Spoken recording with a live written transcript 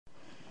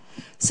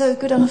So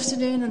good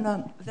afternoon and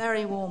a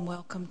very warm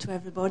welcome to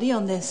everybody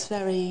on this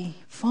very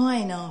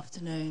fine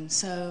afternoon.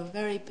 So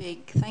very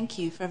big thank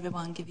you for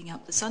everyone giving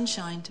up the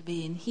sunshine to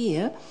be in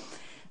here.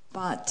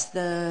 But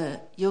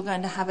you're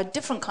going to have a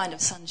different kind of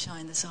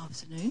sunshine this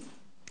afternoon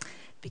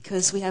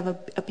because we have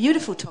a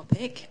beautiful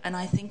topic, and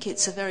I think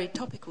it's a very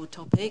topical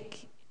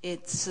topic.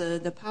 It's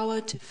the power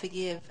to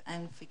forgive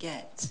and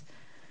forget.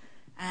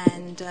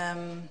 And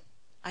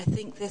I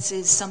think this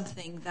is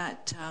something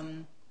that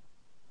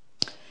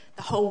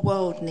the whole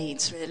world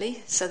needs,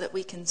 really, so that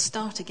we can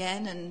start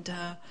again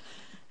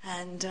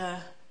and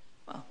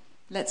well,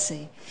 let's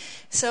see.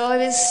 So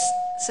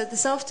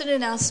this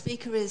afternoon our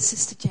speaker is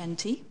Sister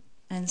Jayanti,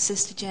 and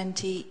Sister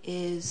Jayanti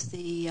is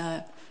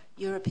the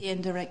European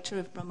Director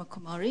of Brahma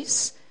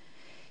Kumaris.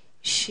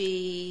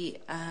 She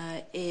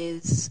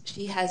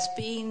has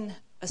been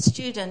a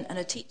student and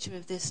a teacher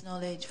of this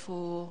knowledge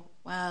for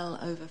well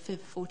over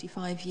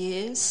 45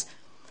 years.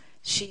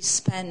 She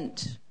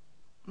spent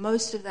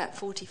most of that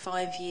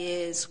 45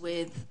 years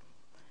with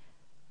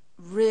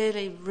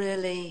really,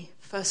 really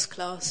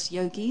first-class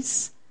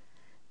yogis,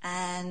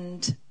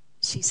 and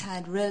she's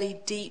had really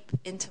deep,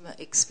 intimate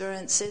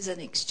experiences and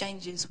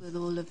exchanges with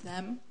all of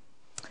them.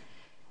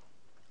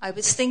 I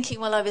was thinking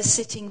while I was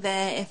sitting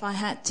there, if I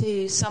had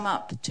to sum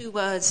up 2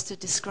 words to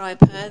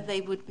describe her,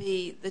 they would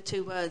be the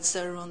 2 words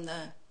that are on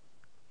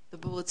the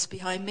boards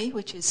behind me,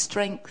 which is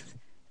strength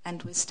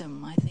and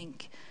wisdom. I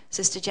think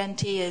Sister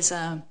Jayanti is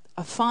a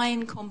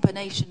fine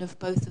combination of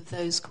both of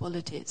those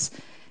qualities,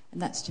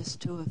 and that's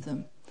just 2 of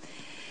them.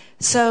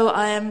 So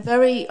I'm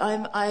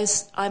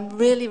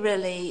really,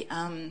 really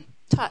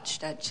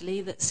touched actually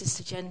that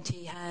Sister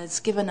Jayanti has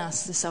given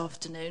us this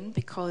afternoon,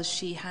 because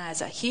she has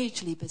a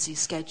hugely busy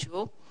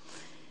schedule.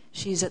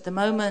 She's at the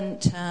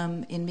moment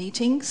in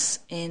meetings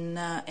in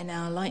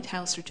our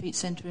Lighthouse Retreat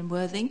Centre in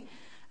Worthing,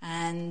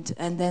 and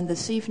then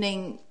this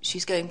evening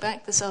she's going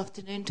back this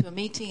afternoon to a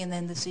meeting, and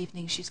then this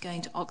evening she's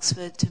going to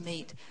Oxford to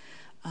meet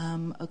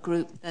a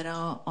group that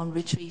are on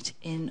retreat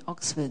in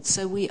Oxford.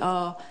 So we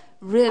are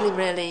really,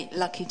 really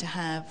lucky to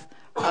have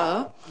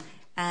her,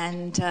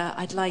 and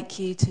I'd like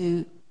you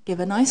to give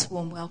a nice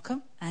warm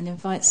welcome and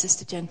invite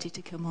Sister Jayanti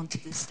to come onto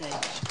the stage.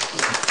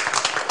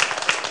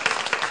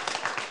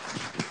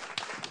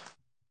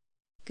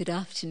 Good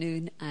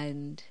afternoon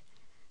and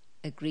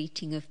a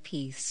greeting of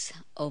peace.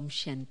 Om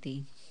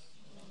Shanti.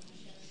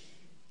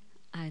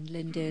 And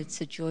Linda, it's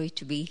a joy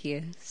to be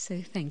here,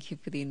 so thank you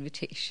for the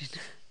invitation.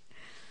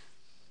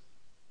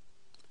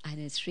 And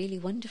it's really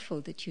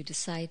wonderful that you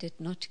decided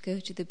not to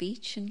go to the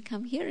beach and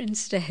come here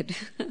instead.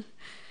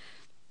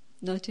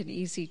 Not an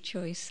easy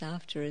choice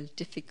after a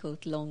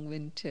difficult long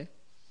winter.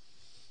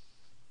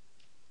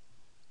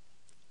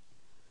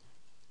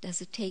 Does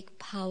it take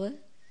power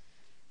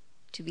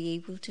to be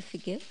able to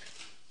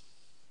forgive?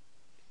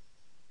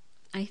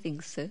 I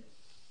think so.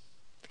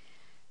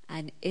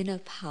 An inner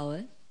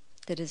power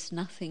that has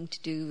nothing to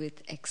do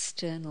with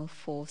external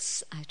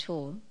force at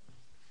all.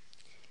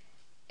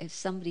 If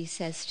somebody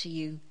says to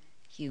you,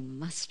 you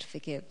must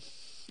forgive,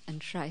 and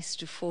tries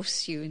to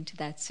force you into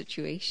that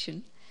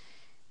situation,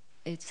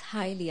 it's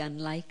highly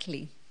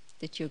unlikely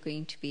that you're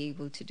going to be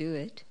able to do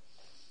it.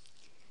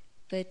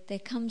 But there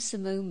comes a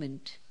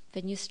moment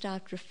when you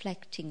start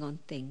reflecting on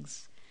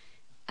things,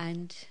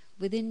 and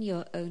within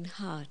your own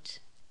heart,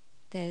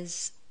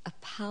 there's a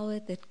power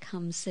that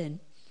comes in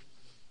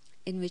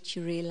which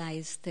you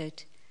realize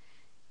that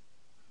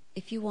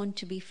if you want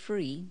to be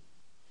free,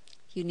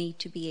 you need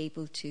to be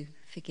able to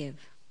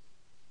forgive.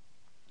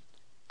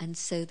 And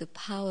so the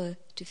power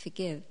to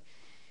forgive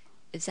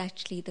is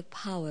actually the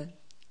power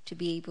to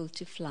be able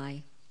to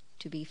fly,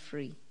 to be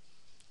free.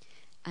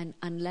 And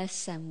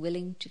unless I'm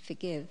willing to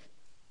forgive,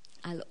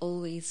 I'll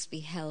always be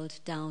held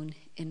down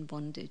in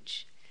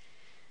bondage.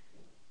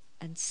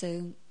 And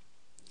so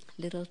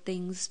little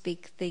things,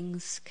 big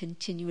things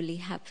continually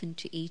happen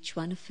to each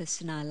one of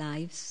us in our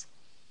lives.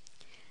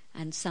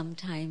 And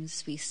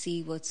sometimes we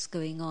see what's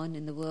going on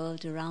in the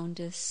world around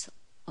us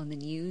on the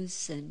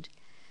news, and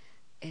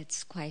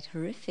it's quite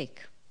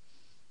horrific.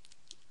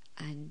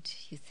 And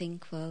you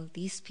think, well,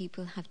 these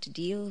people have to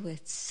deal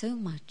with so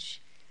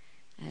much,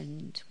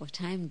 and what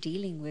I'm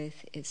dealing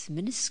with is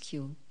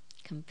minuscule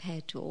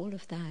compared to all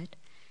of that.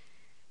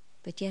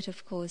 But yet,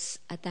 of course,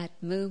 at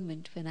that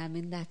moment when I'm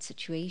in that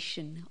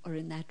situation or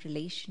in that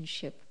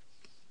relationship,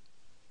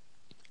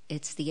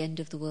 it's the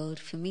end of the world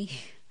for me.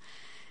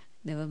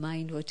 Never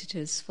mind what it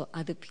is for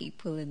other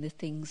people and the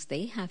things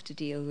they have to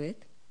deal with.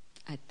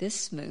 At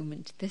this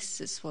moment,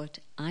 this is what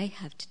I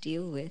have to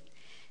deal with,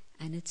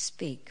 and it's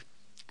big,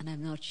 and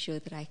I'm not sure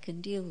that I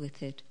can deal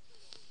with it.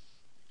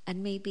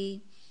 And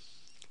maybe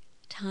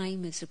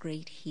time is a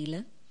great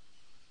healer,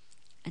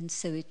 and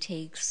so it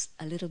takes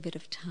a little bit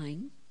of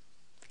time.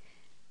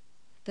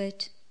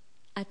 But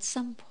at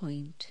some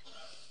point,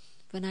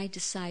 when I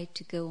decide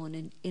to go on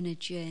an inner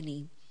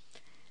journey,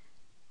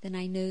 then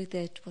I know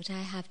that what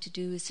I have to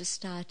do is to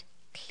start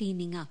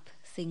cleaning up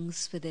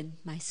things within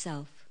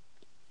myself.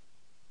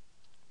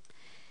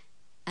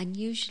 And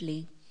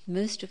usually,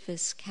 most of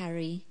us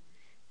carry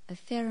a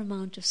fair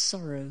amount of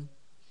sorrow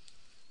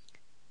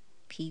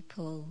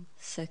people,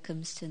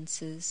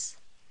 circumstances,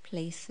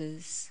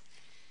 places,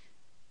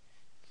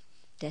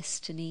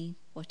 destiny,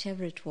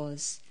 whatever it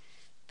was.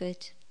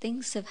 But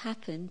things have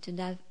happened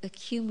and I've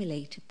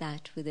accumulated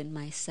that within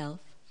myself.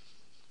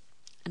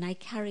 And I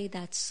carry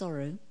that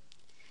sorrow.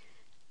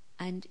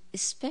 And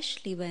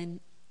especially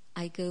when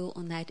I go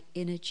on that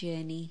inner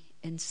journey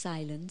in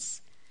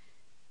silence,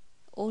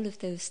 all of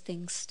those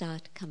things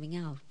start coming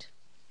out.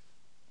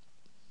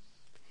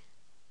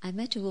 I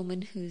met a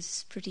woman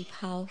who's pretty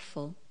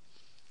powerful,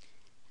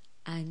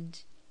 and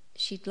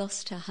she'd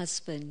lost her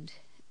husband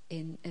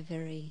in a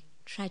very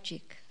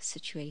tragic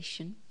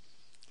situation,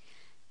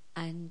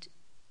 and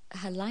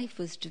her life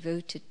was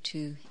devoted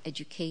to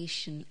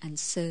education and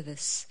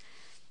service,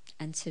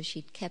 and so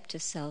she'd kept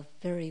herself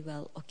very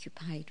well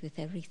occupied with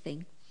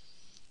everything.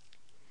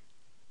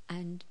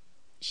 And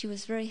she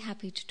was very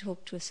happy to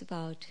talk to us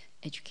about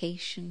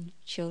education,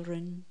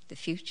 children, the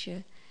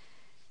future.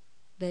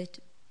 But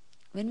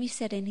when we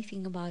said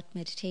anything about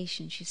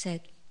meditation, she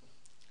said,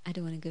 I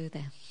don't want to go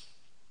there.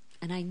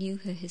 And I knew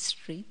her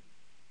history.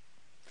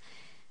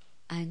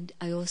 And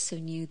I also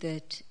knew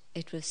that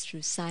it was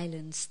through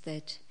silence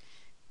that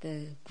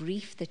the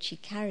grief that she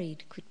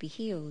carried could be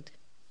healed.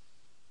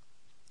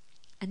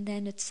 And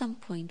then at some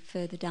point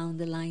further down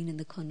the line in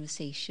the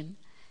conversation,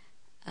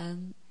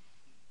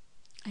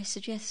 I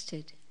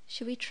suggested,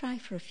 shall we try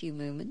for a few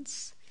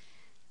moments?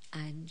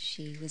 And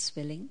she was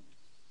willing.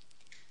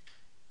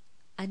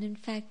 And in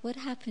fact, what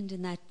happened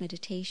in that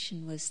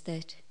meditation was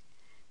that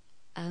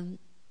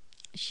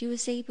she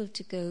was able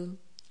to go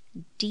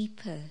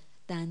deeper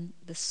than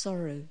the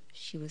sorrow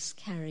she was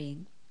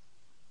carrying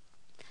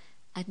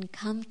and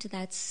come to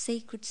that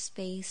sacred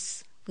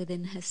space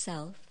within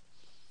herself.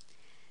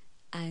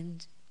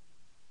 And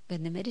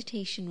when the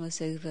meditation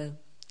was over,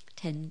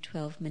 10,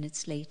 12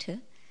 minutes later,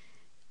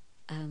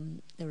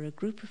 there were a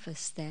group of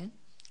us there.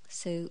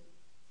 So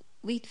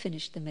we'd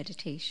finished the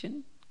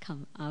meditation,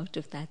 come out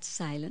of that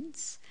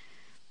silence,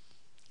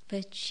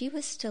 but she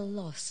was still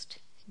lost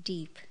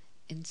deep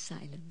in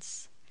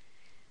silence.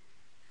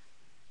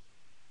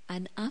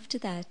 And after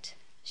that,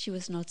 she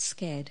was not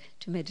scared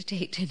to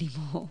meditate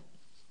anymore,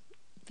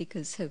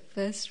 because her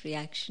first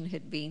reaction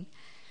had been,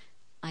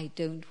 I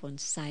don't want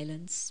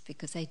silence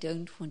because I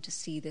don't want to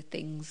see the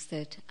things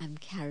that I'm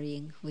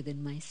carrying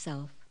within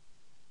myself.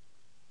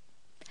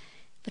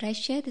 But I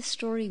share this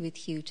story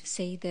with you to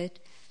say that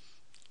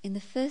in the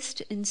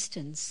first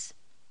instance,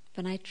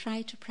 when I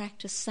try to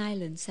practice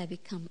silence, I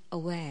become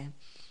aware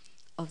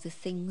of the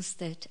things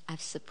that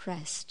I've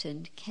suppressed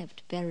and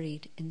kept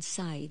buried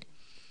inside.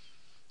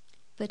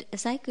 But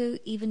as I go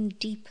even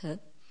deeper,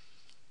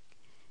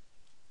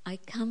 I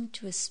come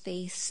to a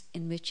space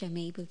in which I'm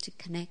able to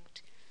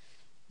connect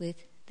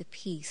with the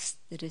peace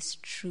that is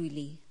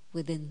truly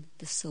within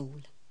the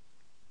soul.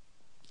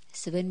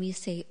 So when we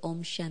say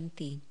Om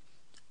Shanti,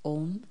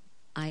 Om,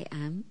 I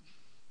am,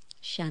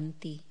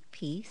 Shanti,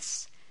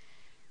 peace,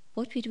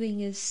 what we're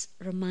doing is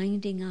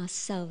reminding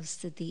ourselves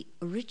that the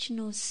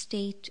original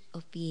state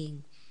of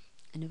being,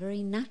 in a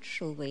very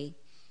natural way,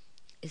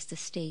 is the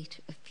state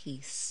of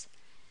peace.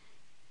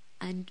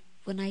 And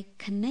when I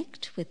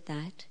connect with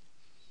that,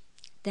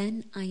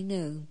 then I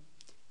know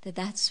that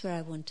that's where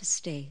I want to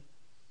stay.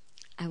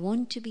 I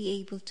want to be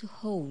able to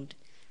hold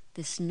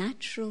this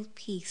natural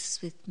peace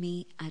with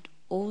me at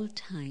all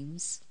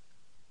times,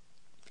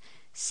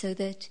 so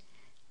that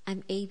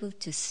I'm able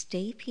to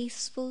stay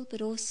peaceful,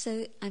 but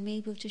also I'm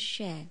able to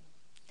share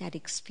that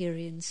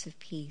experience of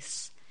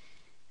peace.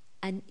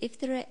 And if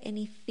there are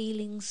any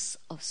feelings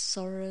of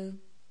sorrow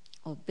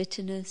or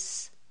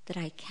bitterness that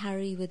I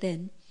carry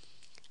within,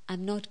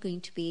 I'm not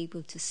going to be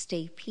able to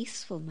stay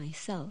peaceful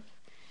myself,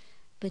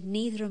 but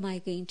neither am I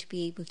going to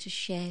be able to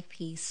share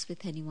peace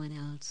with anyone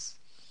else.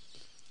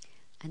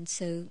 And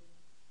so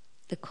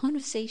the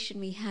conversation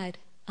we had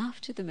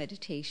after the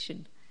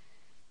meditation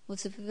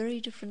was of a very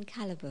different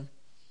caliber,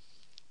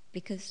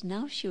 because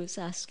now she was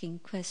asking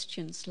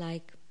questions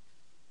like,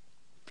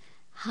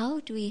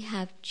 how do we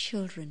have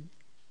children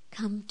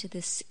come to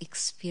this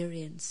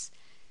experience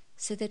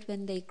so that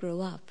when they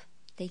grow up,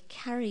 they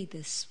carry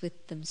this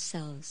with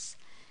themselves?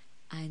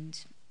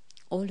 And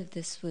all of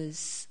this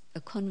was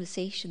a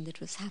conversation that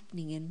was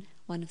happening in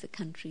one of the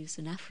countries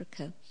in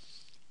Africa.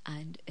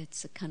 And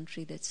it's a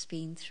country that's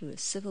been through a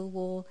civil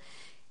war.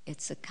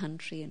 It's a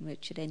country in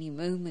which at any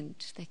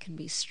moment there can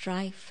be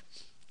strife.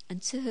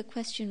 And so her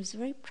question was a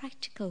very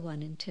practical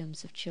one in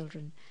terms of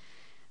children.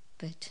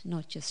 But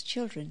not just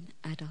children,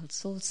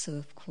 adults also,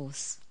 of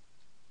course.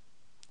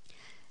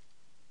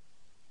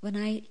 When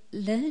I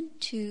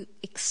learned to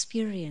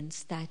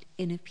experience that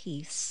inner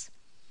peace,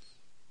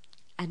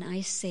 and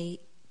I say,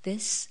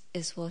 this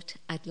is what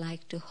I'd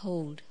like to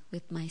hold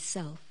with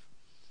myself,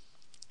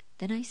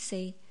 then I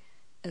say,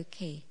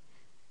 okay,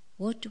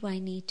 what do I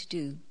need to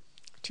do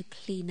to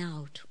clean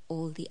out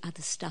all the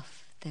other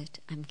stuff that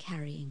I'm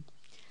carrying,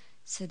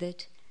 so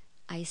that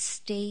I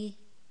stay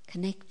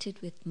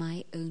connected with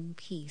my own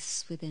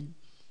peace within,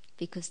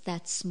 because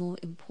that's more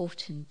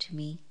important to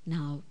me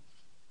now.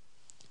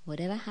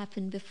 Whatever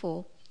happened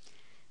before,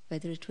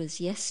 whether it was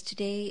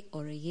yesterday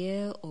or a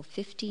year or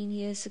 15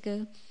 years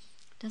ago,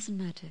 doesn't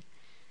matter.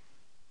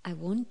 I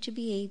want to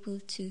be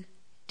able to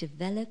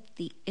develop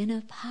the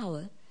inner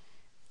power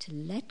to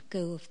let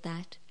go of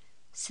that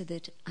so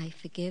that I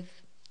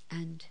forgive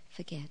and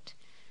forget,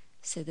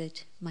 so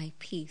that my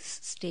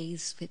peace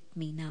stays with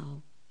me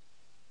now.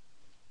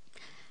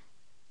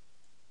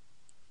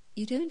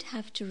 You don't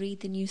have to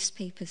read the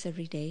newspapers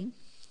every day,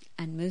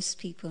 and most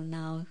people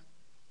now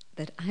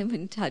that I'm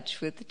in touch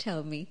with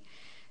tell me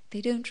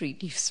they don't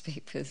read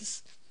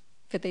newspapers,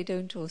 but they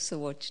don't also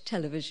watch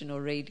television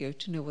or radio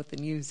to know what the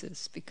news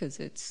is, because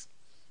it's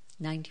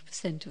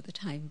 90% of the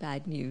time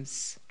bad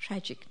news,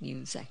 tragic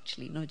news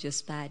actually, not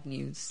just bad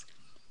news.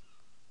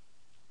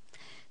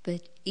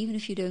 But even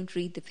if you don't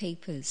read the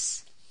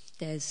papers,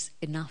 there's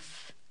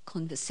enough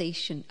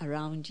conversation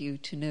around you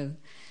to know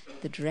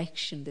the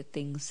direction that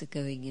things are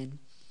going in.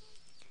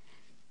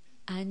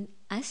 And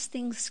as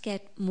things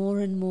get more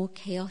and more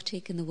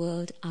chaotic in the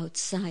world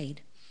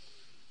outside,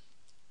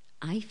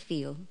 I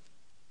feel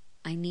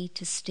I need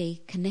to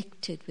stay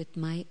connected with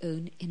my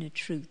own inner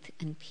truth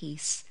and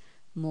peace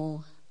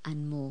more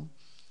and more,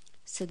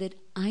 so that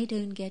I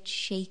don't get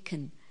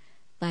shaken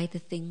by the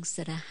things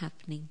that are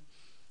happening.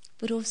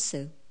 But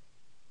also,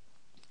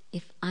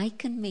 if I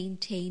can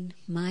maintain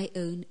my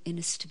own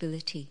inner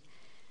stability,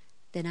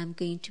 then I'm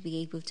going to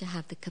be able to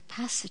have the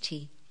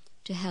capacity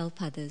to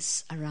help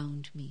others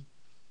around me.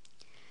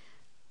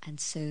 And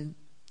so,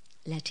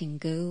 letting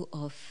go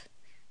of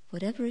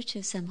whatever it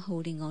is I'm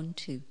holding on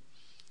to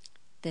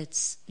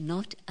that's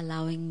not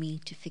allowing me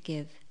to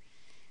forgive,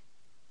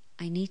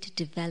 I need to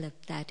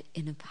develop that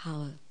inner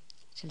power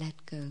to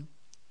let go.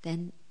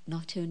 Then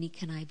not only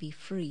can I be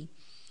free,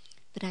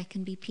 but I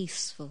can be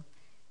peaceful,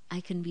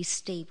 I can be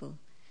stable,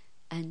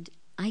 and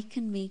I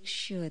can make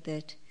sure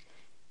that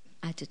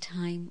at a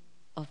time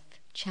of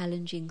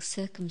challenging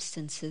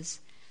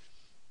circumstances,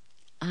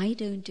 I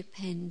don't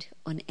depend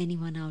on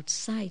anyone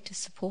outside to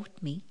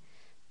support me,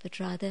 but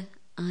rather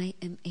I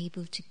am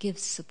able to give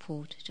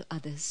support to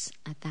others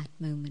at that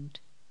moment.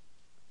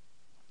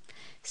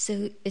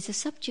 So it's a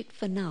subject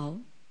for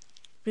now,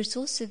 but it's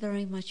also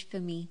very much for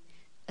me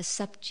a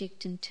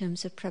subject in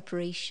terms of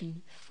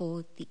preparation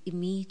for the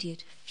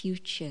immediate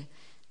future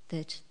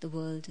that the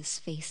world is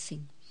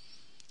facing.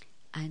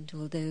 And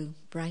although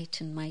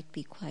Brighton might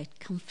be quite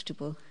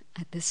comfortable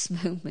at this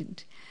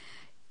moment,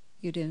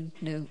 you don't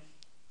know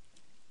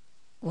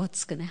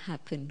what's going to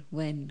happen,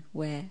 when,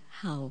 where,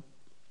 how.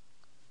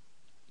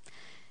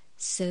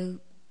 So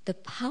the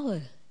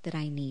power that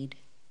I need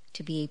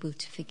to be able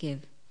to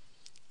forgive,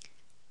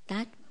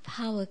 that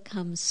power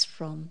comes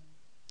from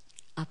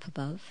up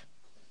above.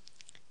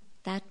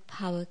 That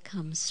power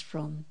comes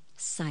from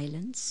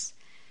silence,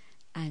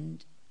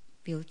 and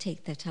we'll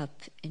take that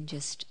up in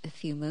just a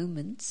few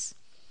moments.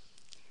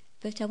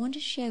 But I want to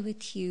share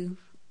with you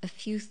a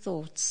few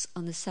thoughts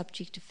on the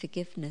subject of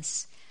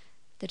forgiveness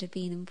that have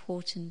been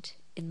important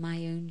in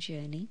my own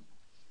journey.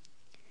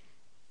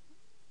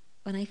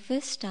 When I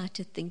first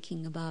started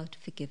thinking about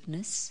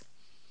forgiveness,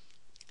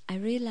 I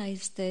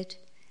realized that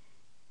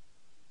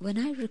when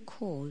I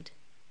recalled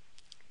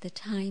the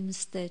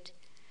times that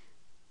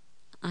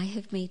I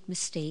have made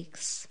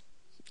mistakes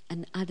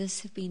and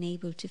others have been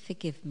able to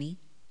forgive me,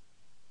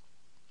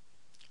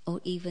 or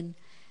even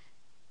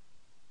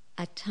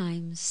at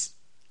times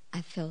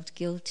I felt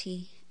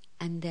guilty,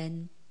 and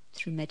then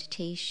through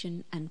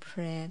meditation and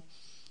prayer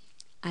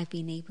I've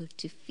been able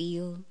to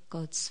feel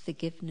God's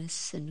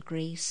forgiveness and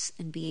grace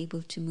and be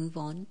able to move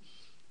on,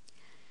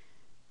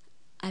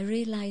 I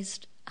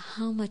realized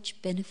how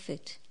much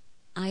benefit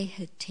I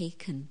had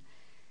taken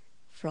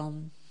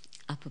from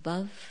up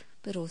above,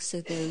 but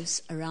also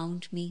those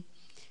around me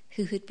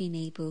who had been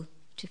able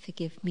to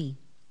forgive me.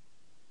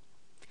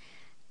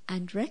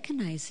 And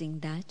recognizing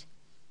that,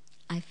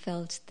 I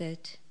felt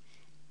that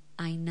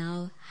I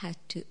now had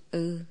to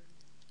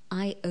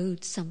I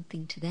owed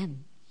something to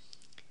them.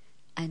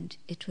 And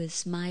it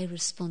was my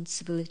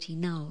responsibility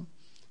now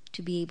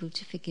to be able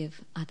to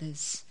forgive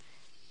others.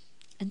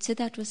 And so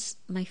that was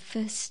my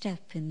first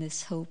step in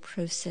this whole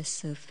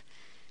process of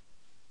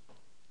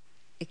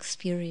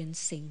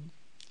experiencing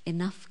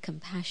enough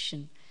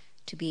compassion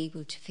to be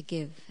able to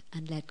forgive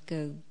and let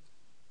go.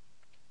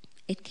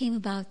 It came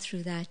about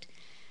through that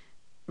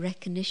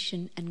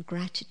recognition and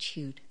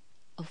gratitude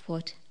of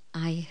what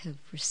I have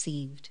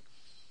received.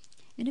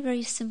 In a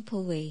very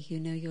simple way, you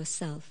know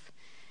yourself.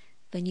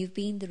 When you've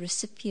been the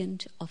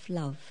recipient of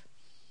love,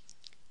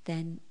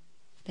 then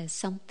there's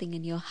something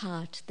in your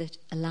heart that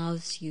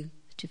allows you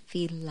to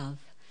feel love.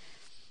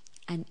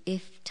 And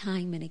if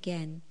time and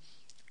again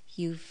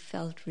you've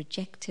felt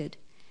rejected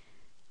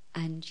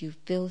and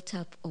you've built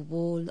up a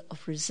wall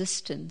of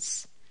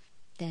resistance,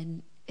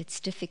 then it's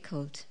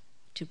difficult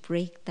to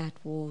break that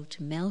wall,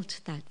 to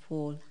melt that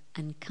wall,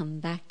 and come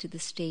back to the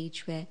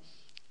stage where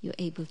you're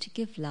able to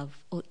give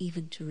love or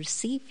even to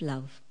receive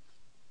love.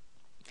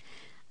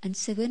 And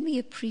so when we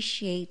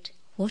appreciate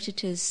what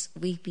it is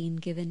we've been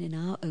given in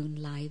our own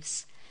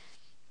lives,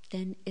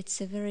 then it's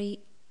a very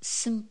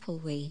simple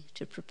way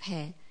to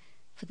prepare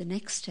for the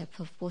next step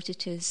of what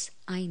it is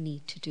I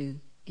need to do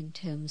in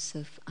terms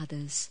of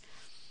others.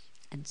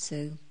 And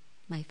so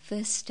my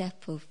first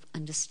step of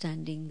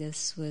understanding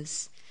this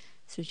was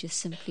through just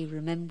simply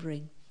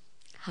remembering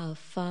how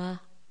far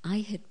I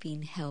had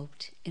been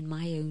helped in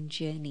my own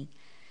journey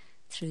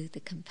through the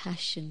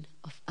compassion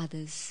of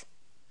others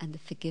and the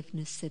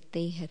forgiveness that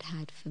they had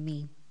had for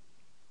me.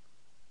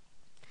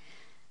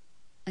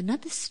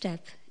 Another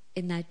step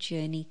in that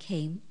journey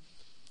came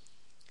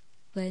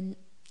when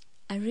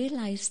I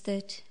realized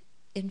that,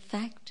 in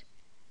fact,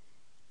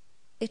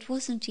 it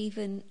wasn't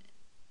even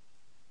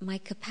my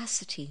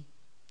capacity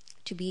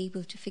to be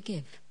able to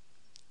forgive.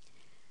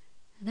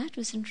 And that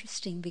was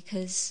interesting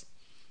because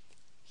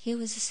here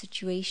was a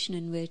situation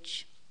in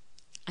which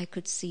I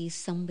could see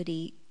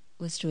somebody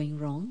was doing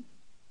wrong,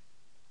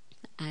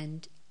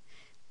 and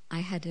I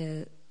had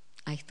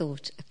I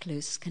thought, a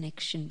close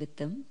connection with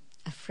them,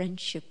 a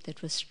friendship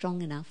that was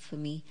strong enough for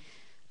me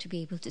to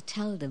be able to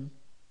tell them,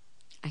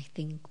 I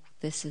think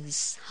this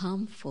is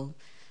harmful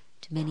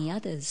to many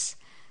others.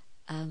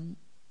 And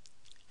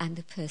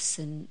the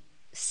person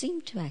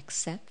seemed to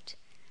accept,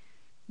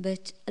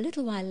 but a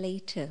little while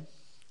later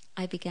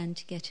I began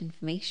to get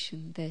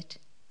information that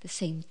the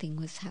same thing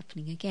was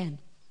happening again,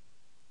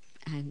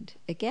 and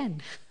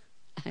again,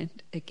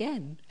 and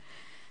again.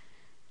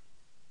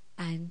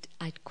 And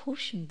I'd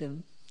cautioned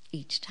them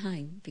each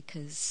time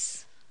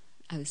because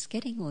I was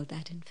getting all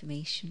that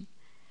information.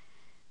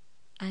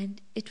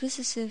 And it was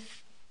as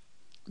if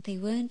they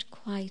weren't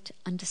quite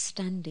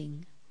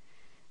understanding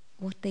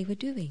what they were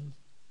doing.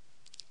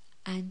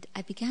 And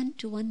I began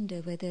to wonder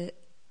whether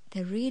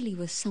there really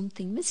was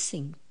something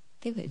missing.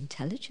 They were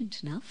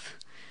intelligent enough,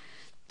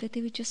 but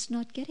they were just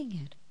not getting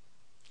it.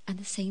 And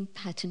the same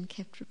pattern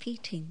kept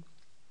repeating.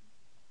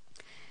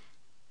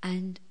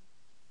 And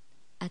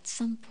at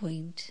some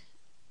point,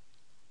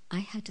 I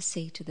had to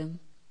say to them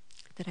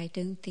that I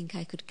don't think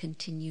I could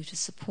continue to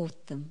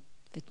support them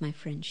with my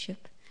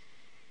friendship.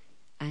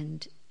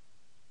 And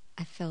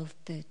I felt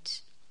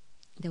that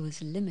there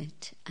was a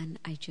limit, and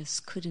I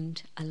just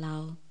couldn't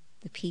allow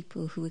the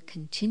people who were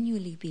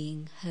continually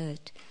being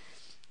hurt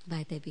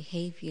by their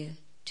behavior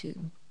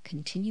to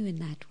continue in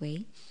that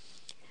way.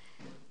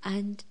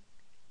 And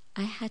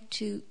I had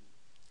to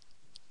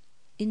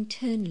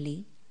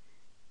internally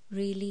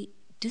really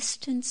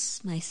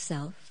distance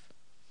myself,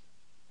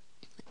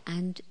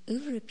 and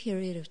over a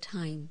period of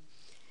time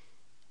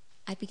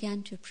I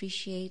began to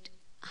appreciate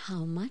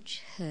how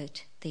much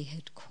hurt they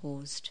had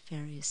caused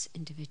various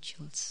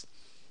individuals.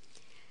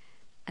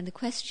 And the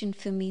question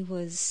for me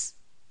was,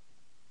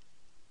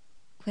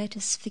 where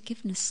does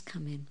forgiveness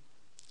come in?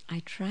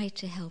 I tried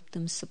to help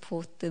them,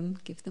 support them,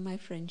 give them my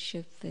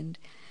friendship, and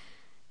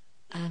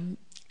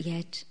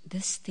yet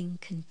this thing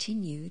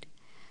continued.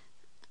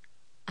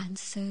 And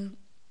so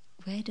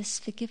where does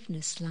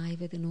forgiveness lie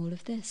within all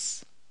of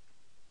this?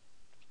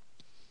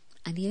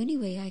 And the only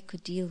way I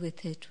could deal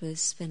with it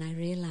was when I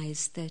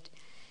realized that,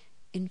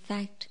 in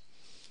fact,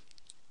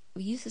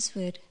 we use this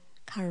word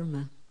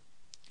karma.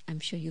 I'm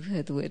sure you've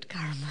heard the word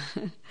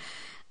karma.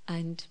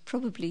 And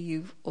probably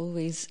you've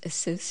always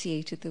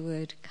associated the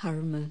word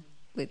karma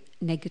with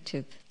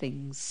negative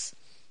things.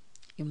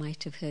 You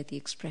might have heard the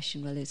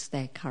expression, well, it's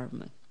their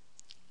karma.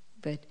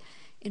 But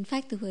in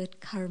fact, the word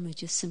karma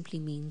just simply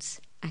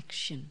means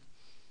action.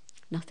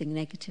 Nothing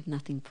negative,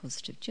 nothing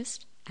positive,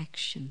 just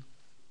action.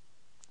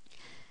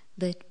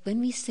 But when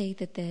we say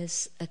that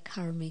there's a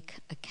karmic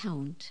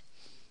account,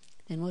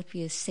 then what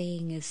we are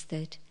saying is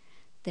that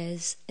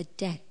there's a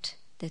debt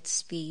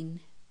that's been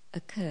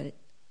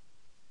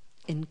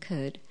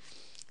incurred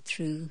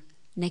through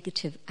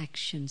negative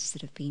actions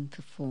that have been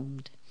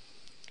performed.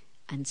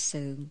 And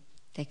so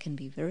there can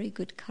be very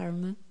good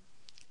karma,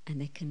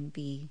 and there can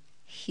be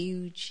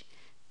huge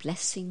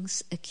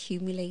blessings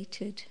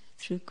accumulated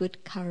through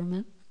good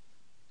karma.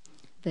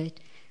 But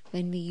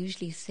when we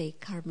usually say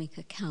karmic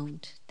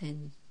account,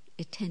 then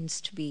it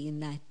tends to be in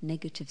that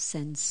negative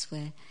sense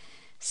where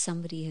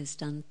somebody has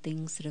done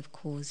things that have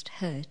caused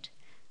hurt,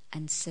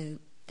 and so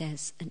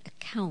there's an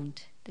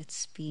account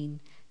that's been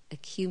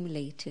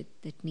accumulated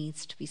that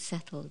needs to be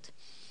settled.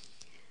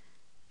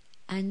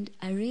 And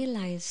I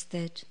realized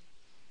that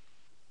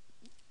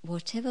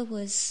whatever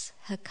was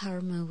her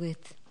karma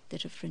with the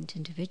different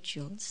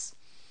individuals,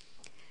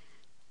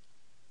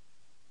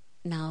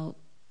 now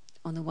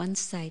on the one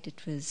side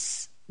it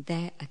was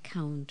their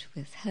account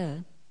with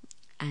her,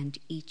 and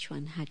each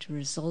one had to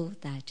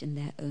resolve that in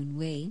their own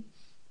way.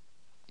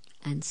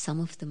 And some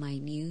of them I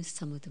knew,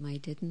 some of them I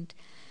didn't.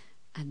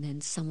 And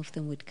then some of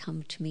them would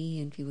come to me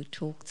and we would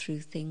talk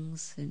through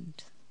things and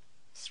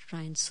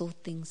try and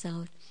sort things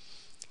out.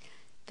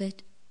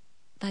 But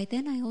by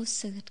then I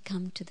also had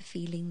come to the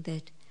feeling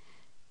that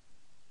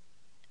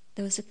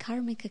there was a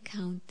karmic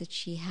account that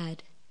she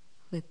had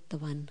with the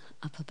one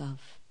up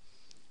above.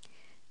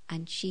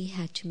 And she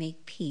had to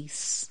make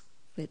peace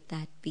with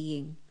that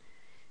being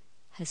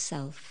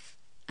herself,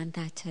 and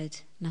that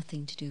had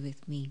nothing to do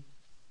with me.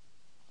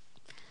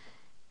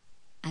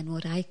 And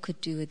what I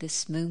could do at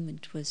this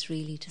moment was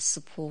really to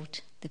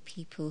support the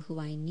people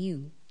who I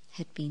knew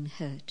had been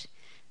hurt,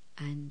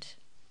 and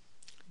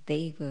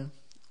they were,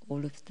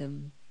 all of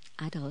them,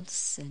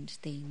 adults, and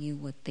they knew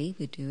what they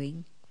were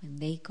doing when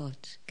they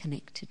got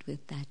connected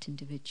with that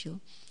individual.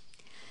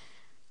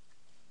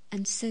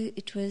 And so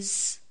it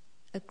was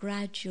a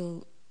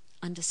gradual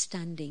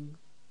understanding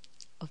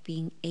of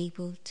being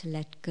able to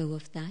let go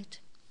of that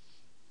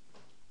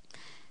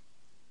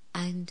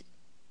and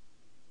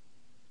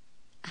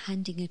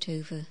handing it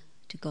over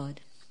to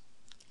God.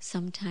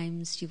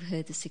 Sometimes you've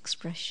heard this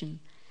expression,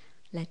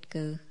 let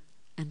go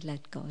and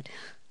let God.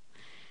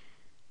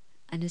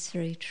 And it's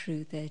very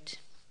true that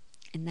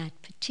in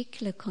that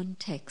particular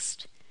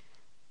context,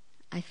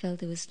 I felt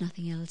there was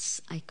nothing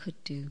else I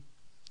could do.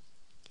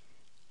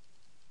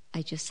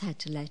 I just had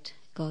to let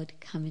God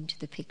come into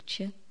the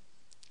picture,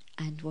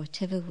 and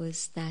whatever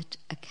was that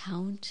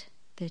account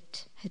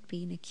that had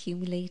been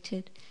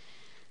accumulated,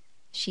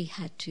 she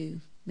had to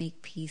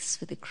make peace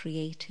with the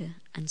Creator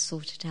and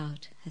sort it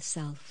out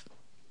herself.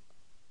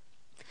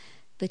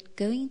 But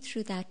going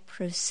through that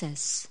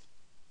process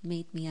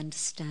made me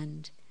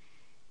understand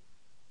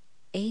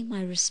A,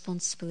 my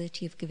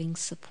responsibility of giving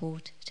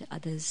support to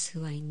others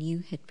who I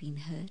knew had been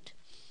hurt,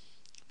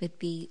 but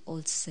B,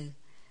 also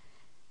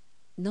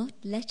not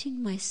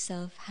letting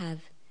myself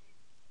have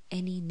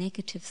any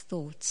negative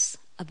thoughts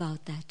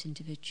about that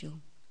individual.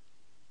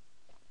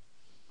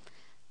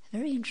 A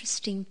very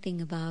interesting thing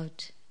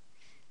about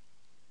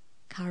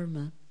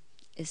karma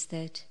is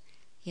that,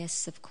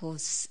 yes, of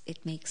course,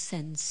 it makes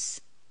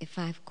sense. If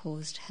I've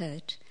caused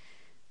hurt,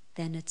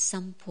 then at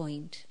some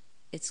point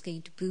it's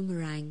going to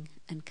boomerang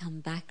and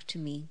come back to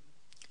me,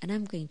 and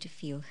I'm going to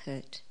feel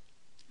hurt.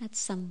 At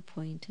some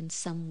point, in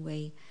some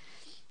way,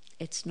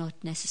 it's not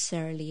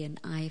necessarily an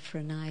eye for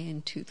an eye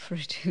and tooth for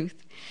a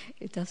tooth.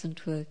 It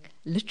doesn't work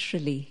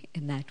literally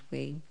in that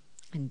way.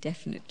 And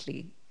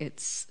definitely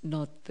it's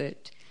not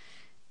that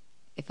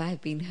if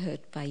I've been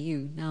hurt by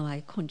you, now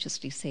I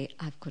consciously say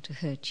I've got to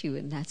hurt you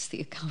and that's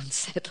the account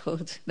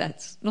settled.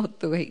 That's not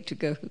the way to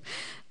go.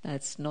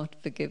 That's not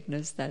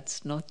forgiveness.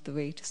 That's not the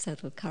way to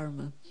settle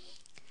karma.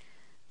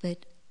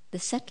 But the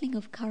settling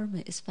of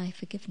karma is by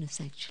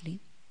forgiveness, actually.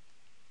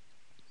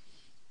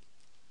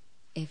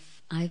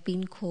 If I've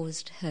been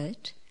caused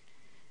hurt,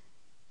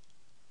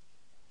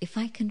 if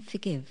I can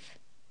forgive,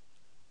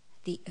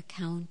 the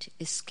account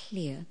is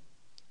clear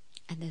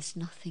and there's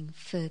nothing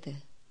further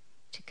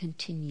to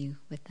continue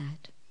with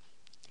that.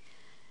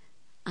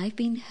 I've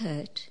been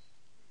hurt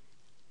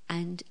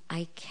and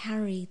I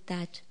carry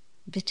that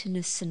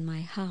bitterness in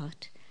my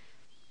heart.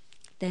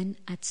 Then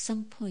at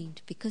some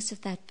point, because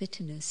of that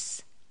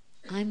bitterness,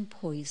 I'm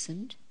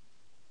poisoned.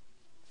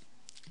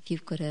 If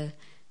you've got a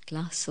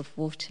glass of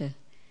water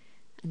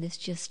and there's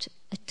just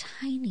a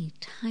tiny,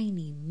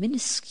 tiny,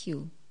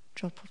 minuscule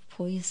drop of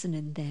poison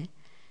in there,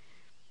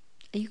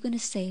 are you going to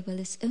say, well,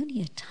 it's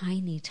only a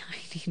tiny,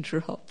 tiny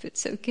drop,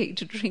 it's okay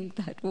to drink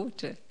that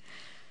water?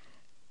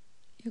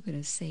 You're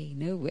going to say,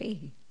 no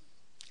way,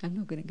 I'm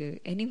not going to go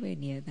anywhere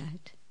near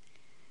that.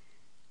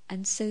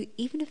 And so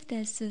even if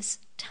there's this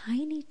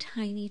tiny,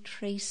 tiny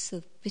trace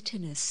of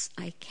bitterness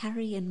I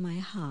carry in my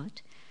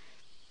heart,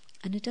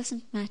 and it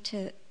doesn't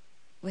matter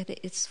whether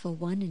it's for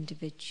one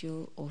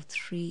individual or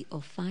 3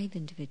 or 5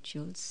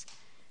 individuals,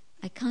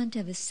 I can't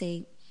ever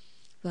say,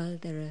 well,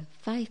 there are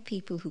 5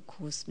 people who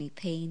caused me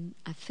pain,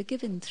 I've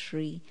forgiven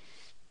 3,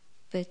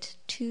 but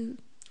 2,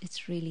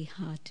 it's really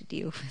hard to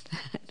deal with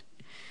that.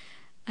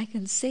 I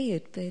can say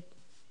it, but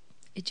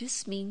it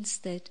just means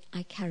that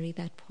I carry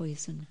that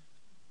poison.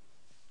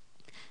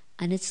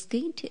 And it's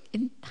going to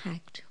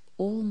impact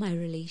all my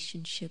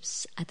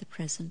relationships at the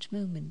present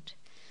moment.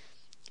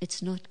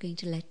 It's not going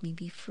to let me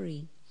be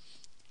free.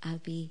 I'll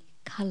be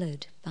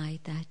coloured by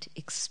that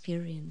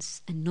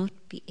experience and not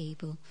be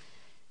able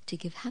to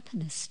give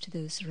happiness to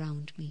those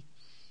around me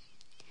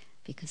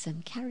because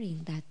I'm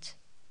carrying that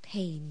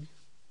pain.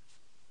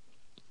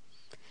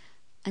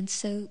 And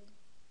so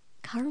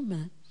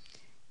karma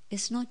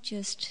is not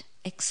just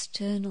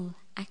external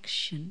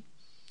action,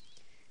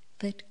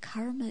 but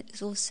karma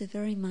is also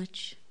very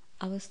much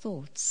our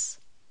thoughts,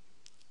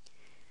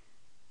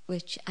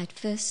 which at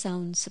first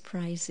sounds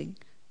surprising,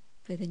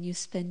 but then you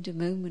spend a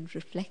moment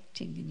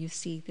reflecting and you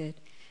see that,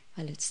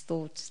 well, it's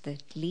thoughts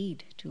that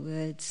lead to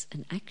words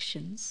and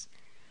actions.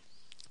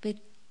 But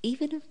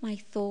even if my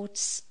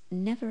thoughts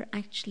never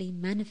actually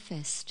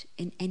manifest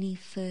in any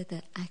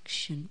further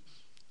action,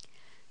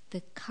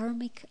 the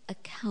karmic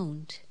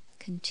account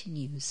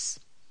continues.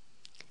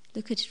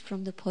 Look at it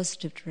from the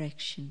positive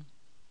direction.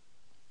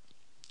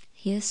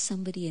 Here's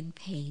somebody in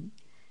pain,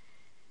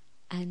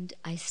 and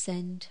I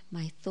send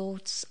my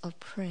thoughts of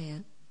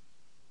prayer,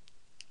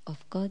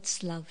 of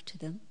God's love to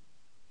them.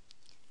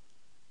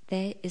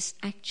 There is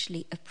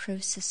actually a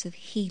process of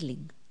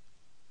healing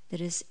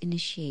that is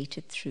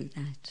initiated through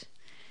that.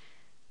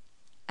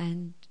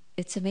 And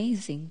it's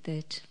amazing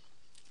that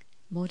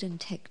modern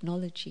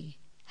technology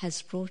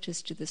has brought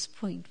us to this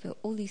point where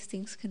all these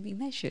things can be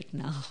measured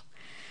now.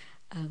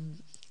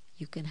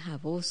 You can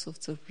have all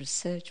sorts of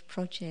research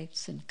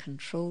projects and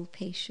control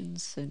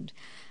patients and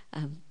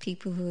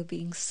people who are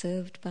being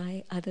served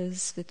by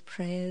others with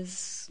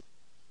prayers.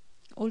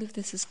 All of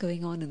this is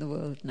going on in the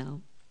world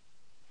now.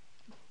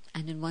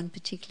 And in one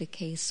particular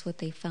case, what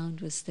they found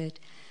was that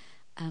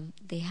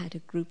they had a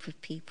group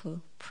of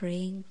people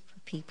praying for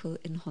people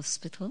in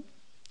hospital.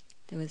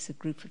 There was a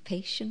group of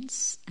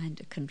patients and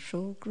a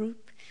control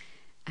group,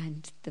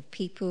 and the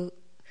people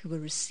who were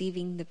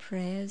receiving the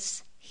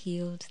prayers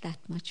healed that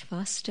much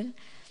faster.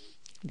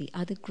 The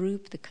other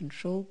group, the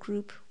control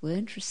group,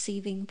 weren't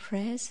receiving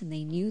prayers, and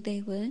they knew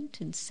they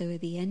weren't, and so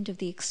at the end of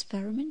the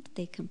experiment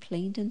they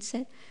complained and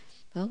said,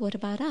 well, what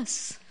about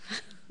us?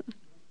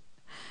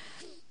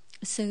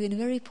 So in a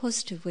very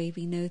positive way,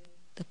 we know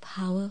the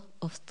power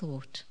of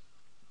thought,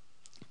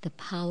 the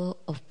power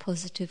of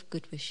positive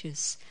good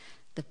wishes,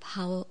 the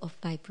power of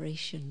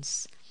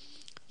vibrations.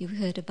 You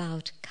heard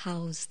about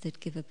cows that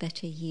give a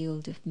better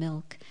yield of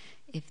milk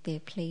if they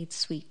played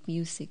sweet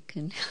music,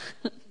 and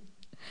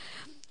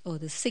or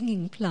the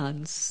singing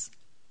plants.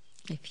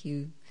 If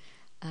you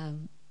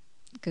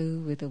go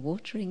with a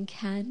watering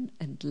can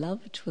and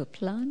love to a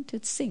plant,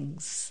 it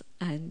sings.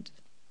 And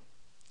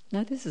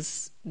now this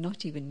is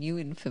not even new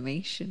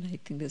information. I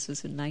think this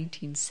was in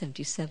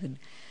 1977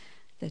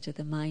 that at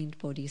the Mind,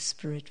 Body,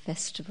 Spirit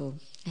Festival,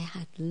 I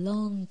had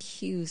long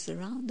queues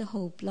around the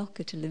whole block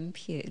at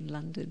Olympia in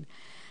London.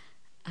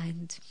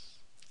 And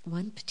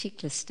one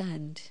particular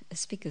stand,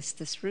 as big as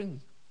this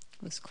room,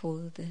 was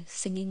called the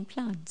Singing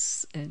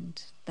Plants.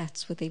 And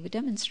that's what they were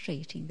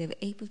demonstrating. They were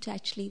able to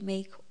actually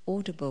make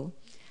audible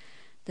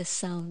the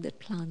sound that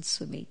plants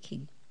were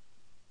making.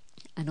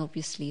 And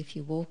obviously, if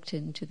you walked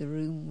into the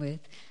room with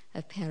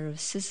a pair of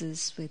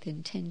scissors with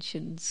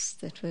intentions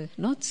that were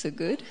not so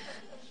good,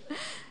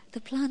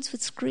 the plants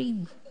would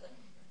scream.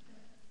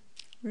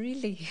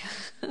 Really.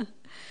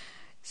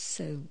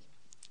 So,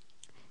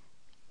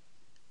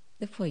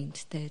 the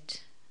point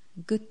that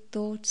good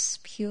thoughts,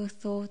 pure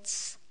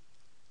thoughts,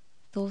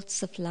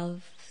 thoughts of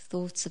love,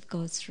 thoughts of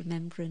God's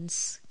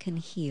remembrance can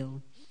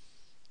heal.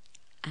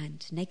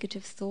 And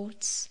negative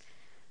thoughts,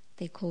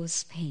 they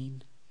cause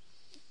pain.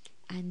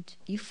 And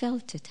you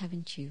felt it,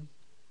 haven't you?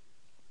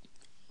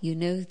 You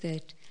know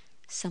that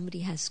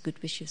somebody has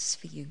good wishes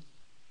for you.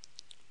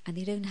 And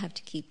they don't have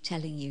to keep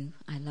telling you,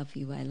 I love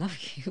you,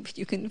 but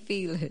you can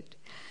feel it.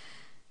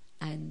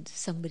 And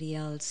somebody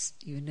else,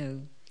 you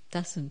know,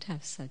 doesn't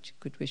have such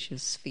good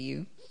wishes for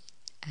you.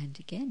 And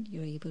again,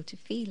 you're able to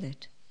feel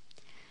it.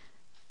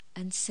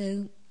 And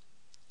so,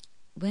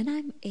 when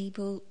I'm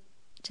able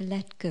to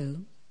let go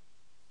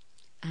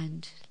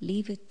and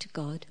leave it to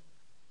God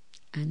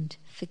and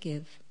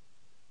forgive,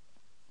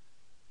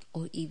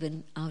 or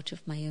even out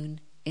of my own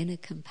inner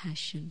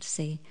compassion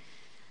say,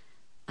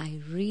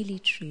 I really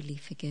truly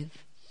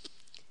forgive,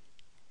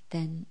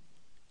 then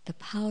the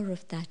power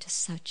of that is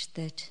such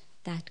that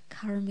that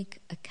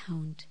karmic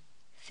account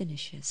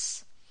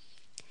finishes.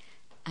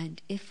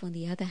 And if, on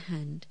the other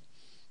hand,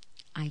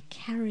 I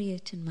carry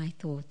it in my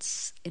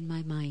thoughts, in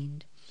my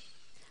mind,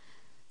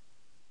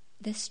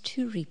 there's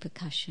two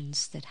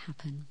repercussions that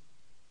happen.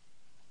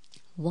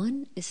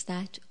 One is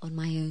that on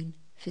my own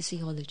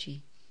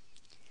physiology.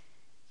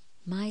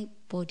 My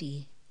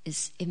body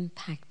is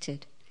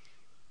impacted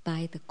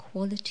by the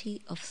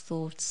quality of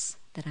thoughts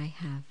that I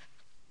have.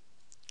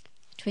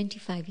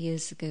 25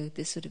 years ago,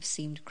 this would have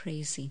seemed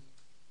crazy.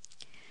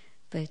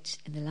 But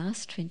in the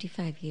last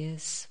 25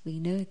 years, we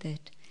know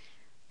that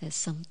there's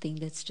something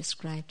that's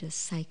described as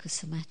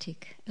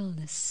psychosomatic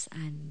illness,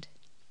 and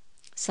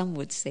some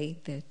would say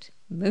that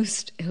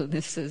most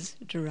illnesses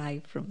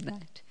derive from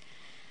that.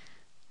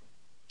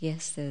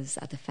 Yes, there's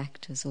other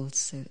factors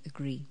also,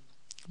 agree.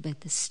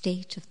 But the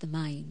state of the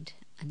mind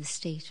and the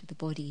state of the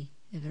body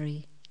are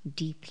very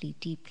deeply,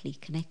 deeply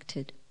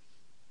connected.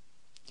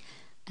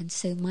 And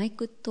so my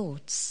good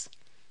thoughts,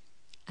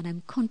 and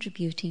I'm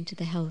contributing to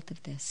the health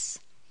of this,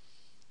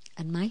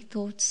 and my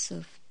thoughts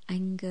of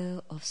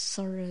anger, of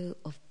sorrow,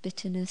 of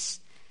bitterness,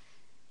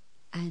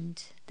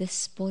 and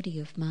this body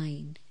of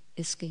mine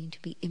is going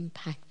to be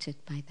impacted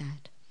by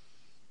that.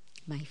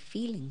 My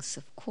feelings,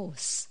 of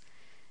course.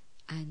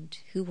 And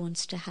who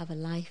wants to have a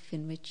life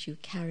in which you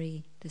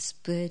carry this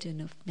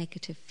burden of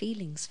negative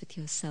feelings with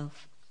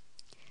yourself?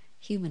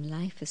 Human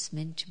life is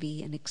meant to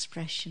be an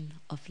expression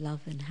of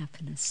love and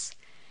happiness.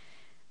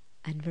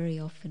 And very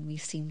often we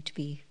seem to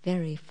be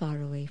very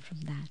far away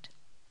from that.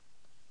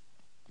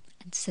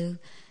 And so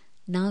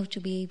now to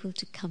be able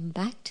to come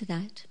back to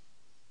that,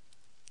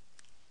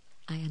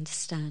 I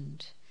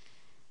understand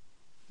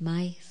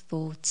my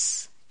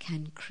thoughts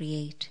can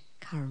create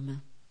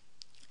karma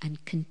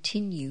and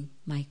continue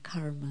my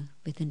karma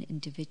with an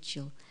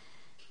individual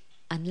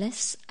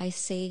unless I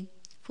say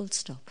full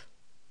stop.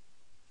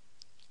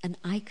 And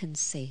I can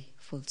say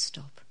full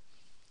stop.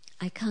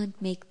 I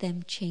can't make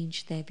them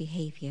change their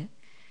behavior.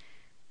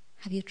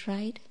 Have you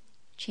tried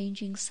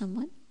changing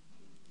someone?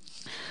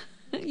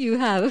 You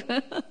have.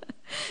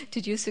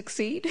 Did you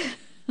succeed?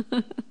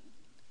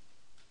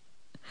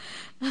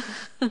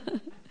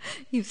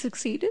 You've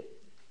succeeded?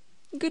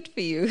 Good for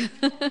you.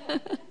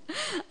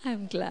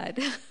 I'm glad.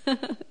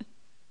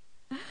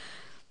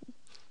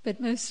 But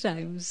most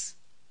times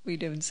we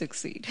don't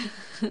succeed.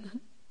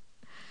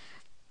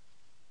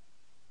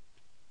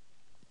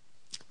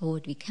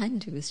 What we can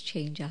do is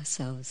change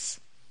ourselves.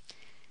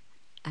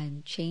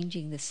 And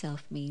changing the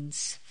self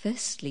means,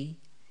 firstly,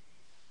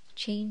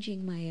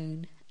 changing my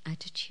own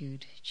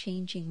attitude,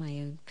 changing my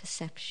own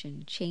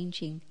perception,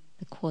 changing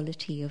the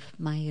quality of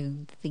my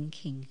own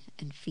thinking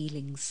and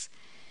feelings.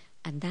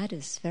 And that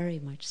is very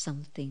much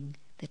something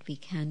that we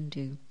can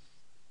do.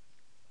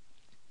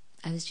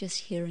 I was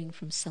just hearing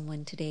from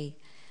someone today.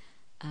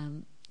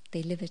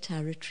 They live at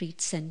our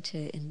retreat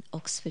centre in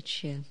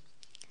Oxfordshire.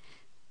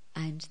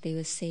 And they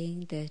were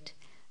saying that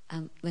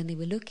when they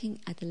were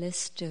looking at the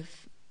list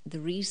of the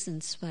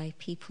reasons why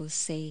people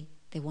say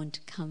they want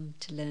to come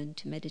to learn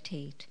to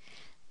meditate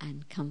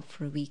and come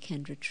for a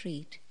weekend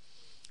retreat,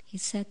 he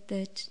said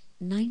that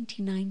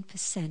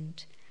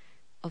 99%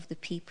 of the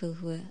people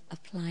who are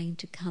applying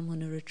to come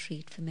on a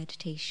retreat for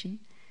meditation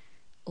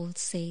all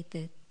say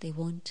that they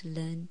want to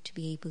learn to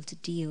be able to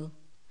deal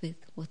with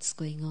what's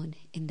going on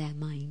in their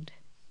mind.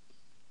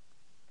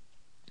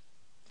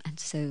 And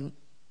so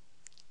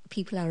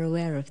people are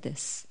aware of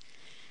this,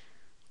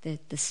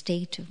 that the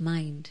state of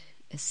mind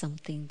is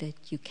something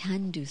that you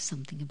can do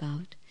something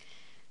about,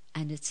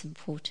 and it's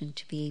important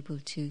to be able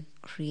to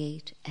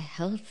create a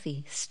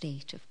healthy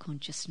state of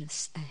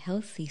consciousness, a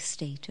healthy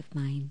state of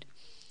mind.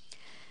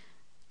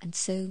 And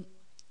so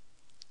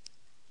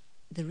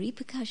the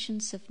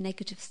repercussions of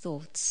negative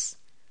thoughts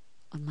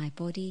on my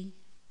body,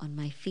 on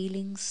my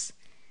feelings,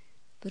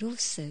 but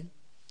also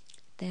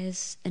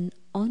there's an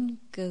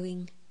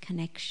ongoing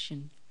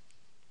connection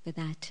with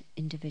that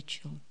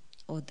individual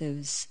or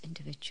those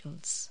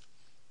individuals.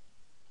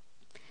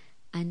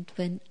 And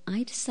when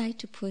I decide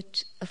to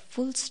put a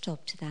full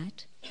stop to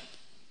that,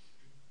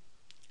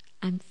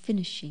 I'm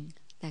finishing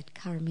that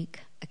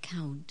karmic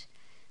account.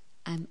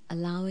 I'm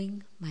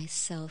allowing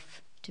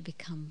myself to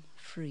become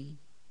free.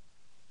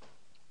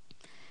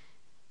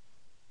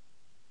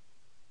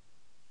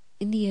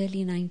 In the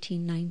early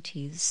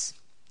 1990s,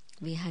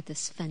 we had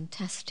this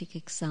fantastic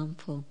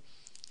example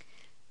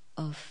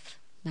of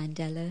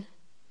Mandela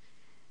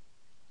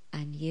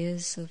and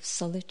years of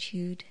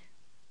solitude,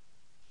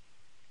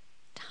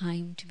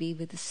 time to be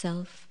with the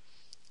self,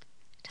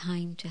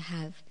 time to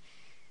have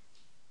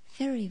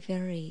very,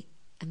 very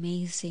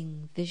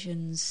amazing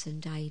visions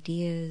and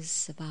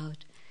ideas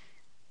about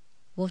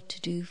what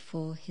to do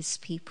for his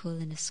people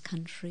and his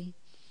country.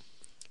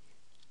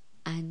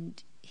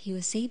 And he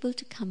was able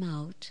to come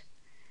out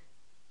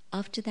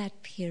after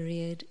that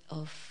period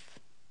of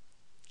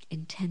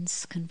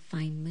intense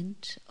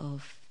confinement,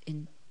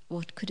 in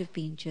what could have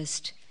been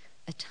just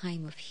a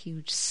time of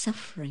huge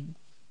suffering.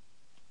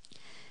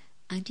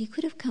 And he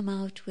could have come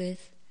out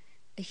with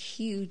a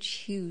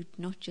huge,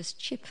 not just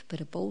chip,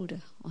 but a boulder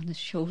on his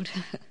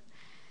shoulder.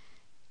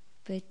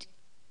 But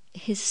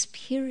his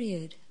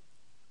period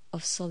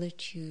of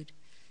solitude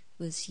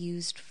was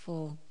used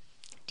for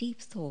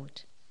deep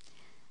thought.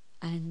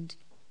 And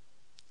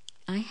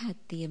I had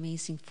the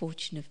amazing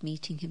fortune of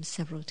meeting him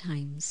several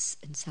times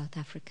in South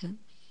Africa,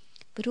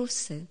 but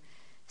also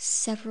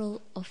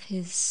several of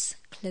his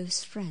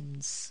close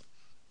friends.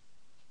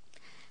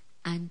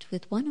 And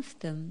with one of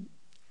them,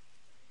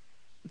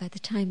 by the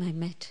time I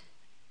met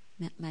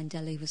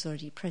Mandela, he was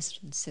already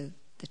president, so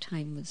the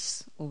time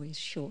was always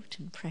short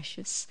and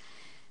precious.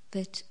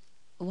 But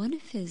one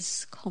of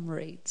his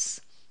comrades,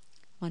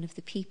 one of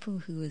the people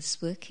who was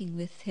working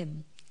with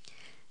him,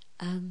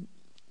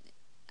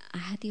 I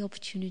had the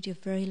opportunity of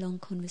a very long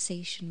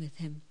conversation with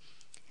him.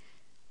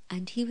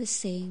 And he was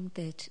saying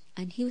that,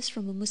 and he was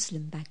from a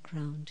Muslim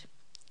background,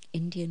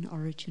 Indian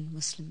origin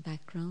Muslim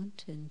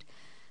background, and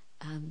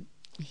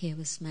here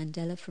was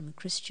Mandela from a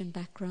Christian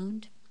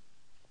background.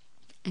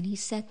 And he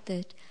said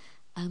that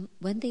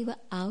when they were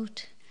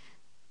out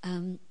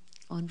on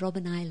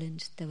Robben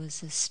Island, there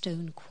was a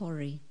stone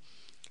quarry,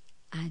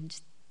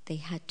 and they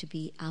had to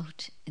be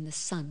out in the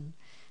sun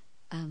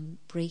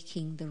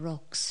breaking the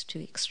rocks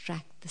to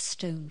extract the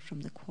stone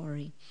from the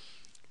quarry.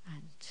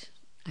 And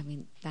I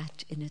mean,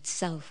 that in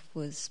itself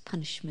was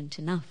punishment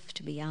enough,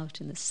 to be out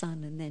in the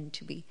sun and then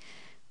to be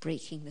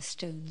breaking the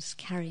stones,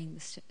 carrying the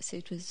stones. So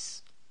it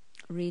was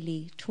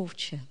really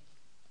torture.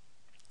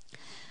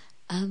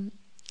 And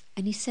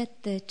he said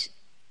that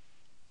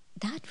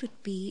that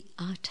would be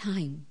our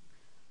time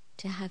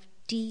to have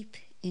deep,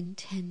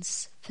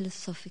 intense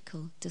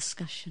philosophical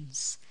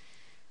discussions.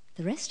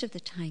 The rest of the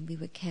time we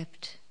were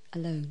kept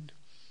alone.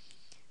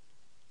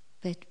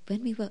 But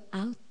when we were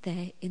out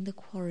there in the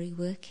quarry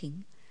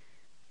working,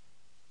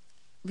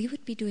 we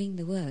would be doing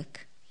the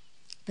work,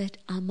 but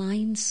our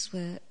minds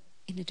were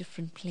in a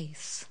different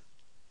place.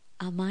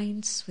 Our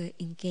minds were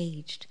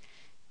engaged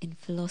in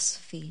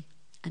philosophy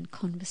and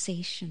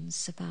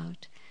conversations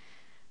about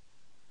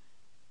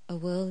a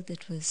world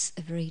that was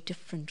a very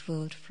different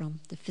world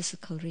from the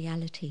physical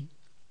reality.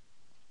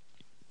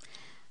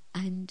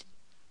 And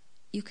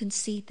you can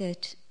see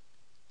that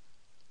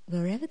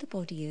wherever the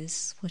body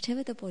is,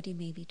 whatever the body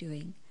may be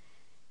doing,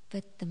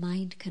 but the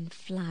mind can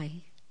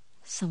fly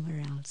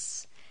somewhere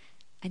else.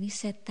 And he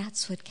said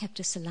that's what kept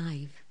us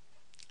alive.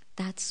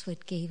 That's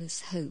what gave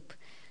us hope.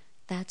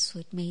 That's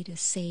what made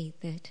us say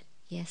that,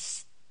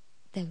 yes,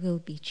 there will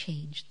be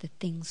change, that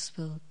things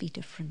will be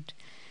different.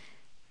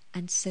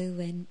 And so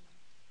when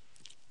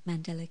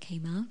Mandela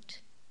came out,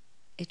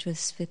 it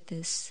was with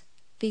this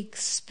big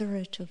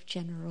spirit of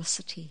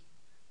generosity,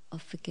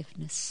 of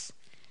forgiveness.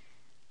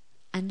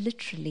 And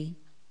literally,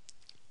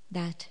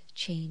 that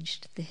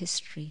changed the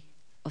history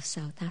of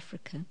South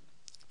Africa,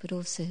 but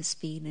also has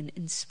been an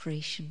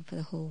inspiration for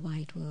the whole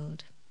wide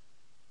world.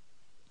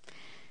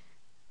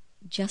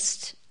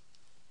 Just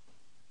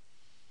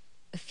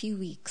a few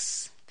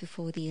weeks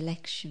before the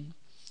election,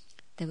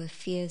 there were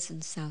fears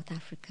in South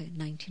Africa in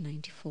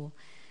 1994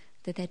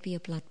 that there'd be a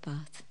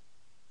bloodbath,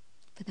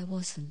 but there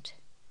wasn't.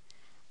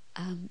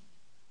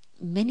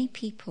 Many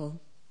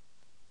people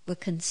were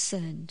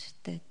concerned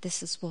that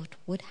this is what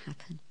would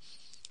happen,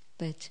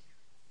 but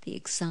the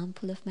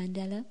example of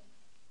Mandela,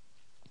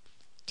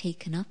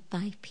 taken up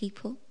by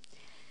people,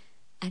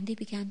 and they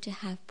began to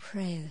have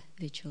prayer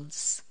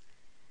vigils.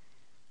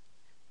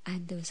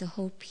 And there was a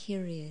whole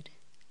period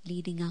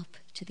leading up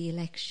to the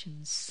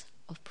elections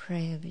of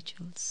prayer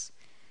vigils,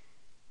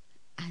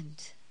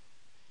 and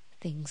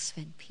things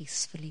went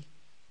peacefully.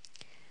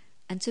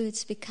 And so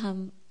it's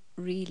become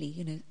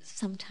really,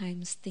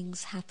 sometimes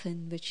things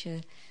happen which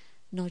are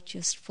not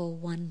just for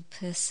one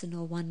person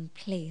or one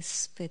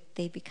place, but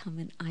they become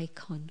an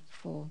icon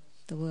for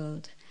the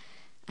world,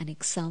 an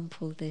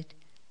example that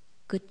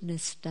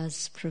goodness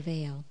does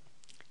prevail,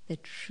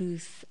 that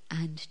truth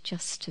and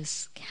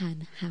justice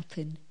can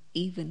happen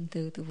even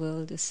though the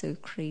world is so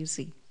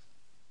crazy.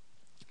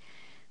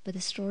 But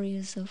the story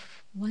is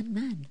of one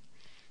man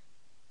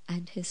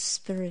and his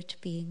spirit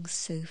being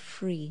so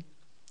free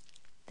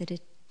that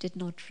it did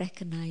not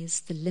recognize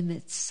the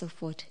limits of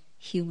what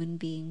human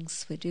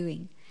beings were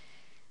doing,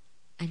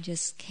 and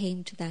just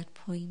came to that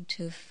point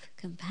of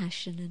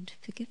compassion and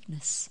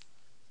forgiveness.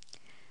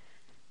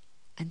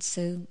 And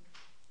so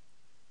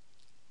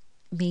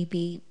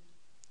maybe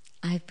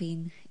I've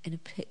been in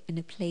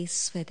a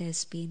place where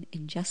there's been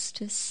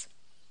injustice.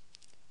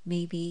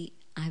 Maybe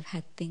I've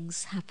had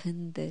things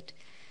happen that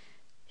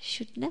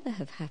should never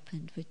have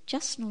happened, were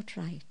just not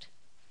right.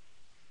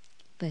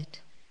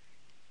 But,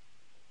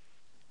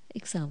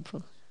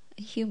 example,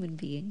 a human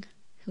being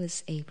who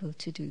is able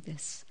to do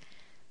this.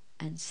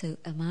 And so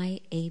am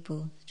I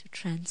able to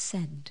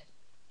transcend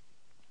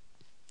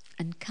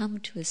and come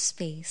to a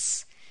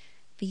space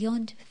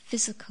beyond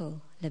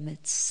physical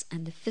limits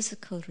and the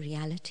physical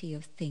reality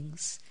of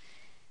things,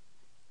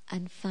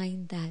 and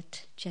find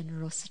that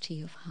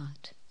generosity of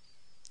heart?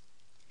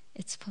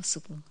 It's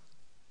possible,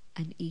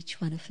 and each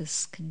one of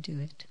us can do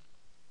it.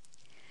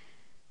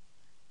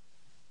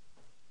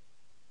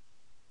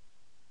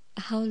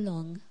 How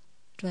long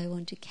do I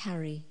want to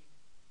carry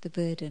the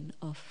burden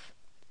of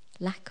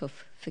lack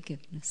of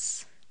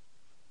forgiveness?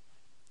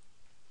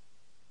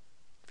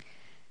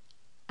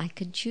 I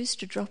can choose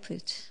to drop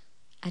it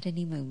at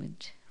any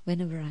moment,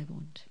 whenever I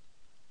want.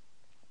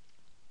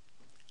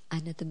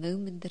 And at the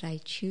moment that I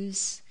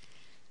choose,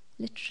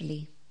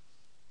 literally,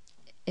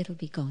 it'll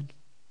be gone.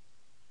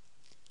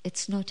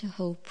 It's not a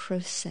whole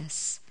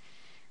process,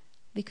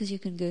 because you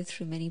can go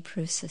through many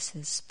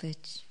processes,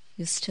 but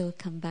you still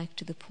come back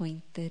to the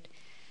point that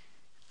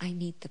I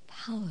need the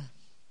power.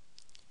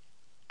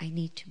 I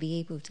need to be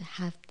able to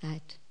have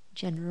that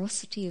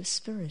generosity of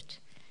spirit.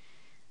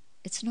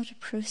 It's not a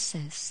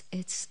process,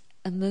 it's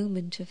a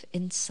moment of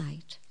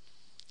insight.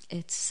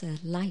 It's a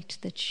light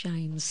that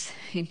shines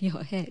in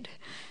your head,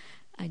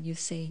 and you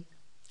say,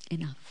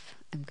 enough,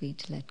 I'm going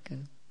to let go.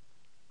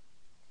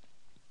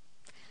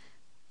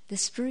 The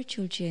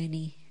spiritual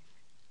journey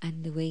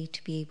and the way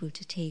to be able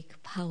to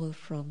take power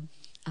from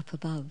up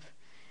above,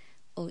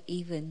 or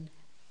even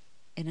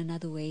in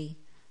another way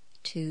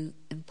to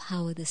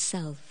empower the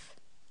self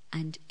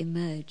and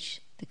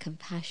emerge the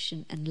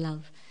compassion and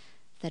love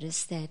that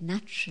is there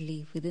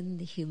naturally within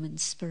the human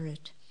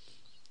spirit,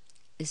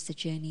 is the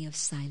journey of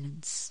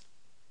silence,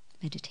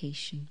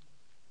 meditation.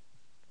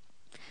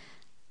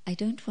 I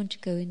don't want to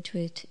go into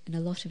it in a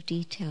lot of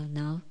detail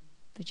now,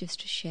 but just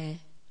to share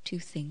two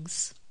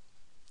things.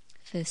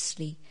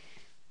 Firstly,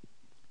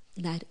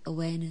 that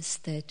awareness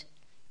that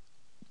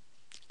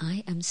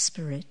I am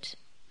spirit.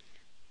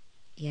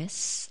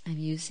 Yes, I'm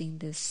using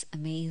this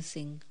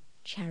amazing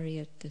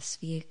chariot, this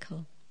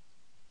vehicle,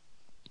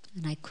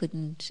 and I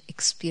couldn't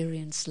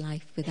experience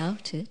life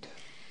without it,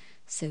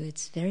 so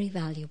it's very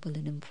valuable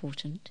and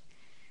important.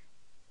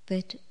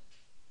 But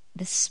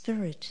the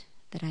spirit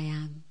that I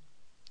am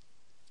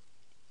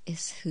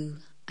is who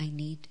I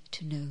need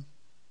to know.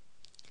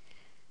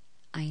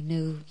 I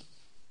know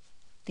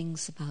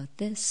things about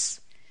this,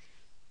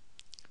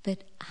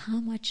 but how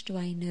much do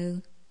I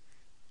know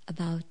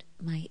about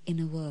my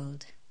inner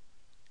world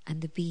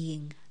and the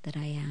being that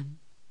I am?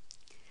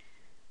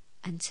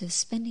 And so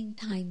spending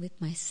time with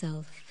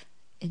myself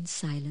in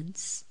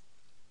silence.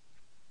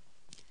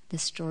 The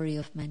story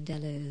of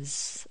Mandela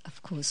is,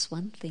 of course,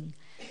 one thing,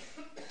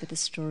 but the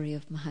story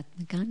of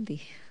Mahatma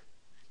Gandhi,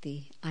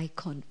 the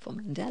icon for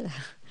Mandela,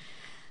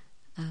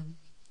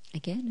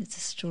 Again, it's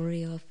a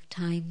story of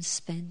time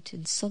spent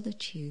in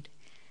solitude,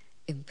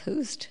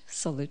 imposed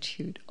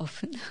solitude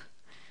often,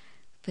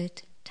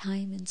 but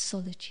time in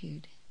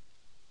solitude,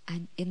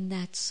 and in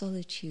that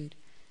solitude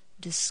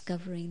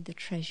discovering the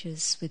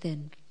treasures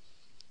within,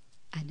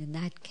 and in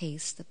that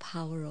case the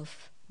power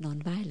of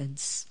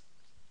non-violence.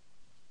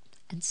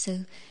 And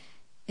so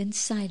in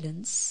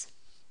silence,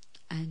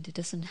 and it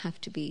doesn't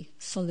have to be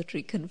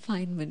solitary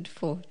confinement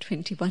for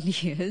 21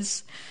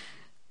 years,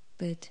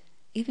 but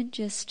even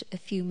just a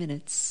few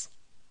minutes,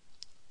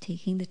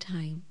 taking the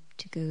time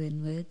to go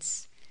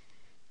inwards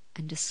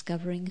and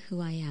discovering who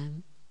I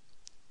am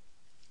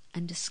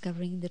and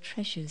discovering the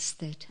treasures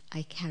that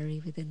I carry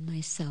within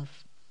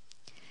myself.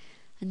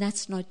 And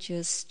that's not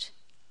just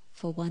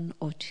for one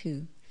or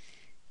two,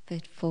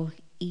 but for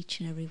each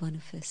and every one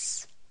of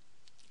us.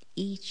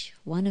 Each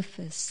one of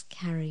us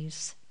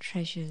carries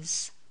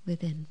treasures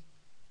within.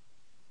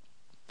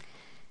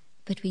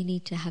 But we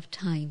need to have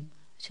time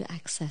to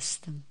access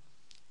them.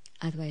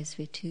 Otherwise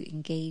we're too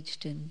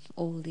engaged in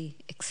all the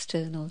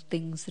external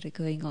things that are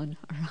going on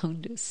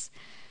around us.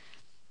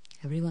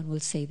 Everyone will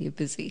say they're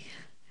busy.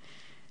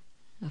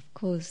 Of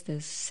course,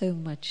 there's so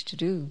much to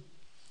do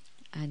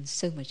and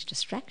so much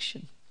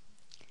distraction.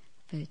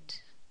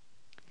 But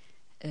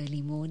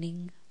early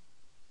morning,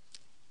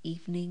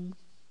 evening,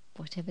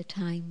 whatever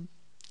time,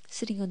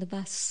 sitting on the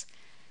bus,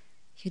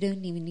 you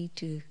don't even need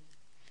to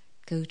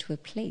go to a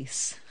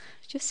place.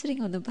 Just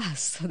sitting on the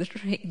bus or the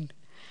train.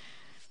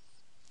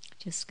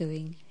 Just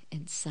going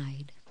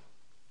inside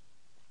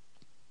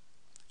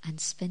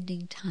and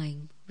spending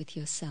time with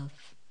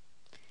yourself.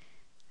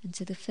 And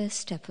so the first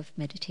step of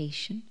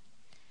meditation,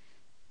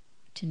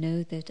 to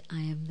know that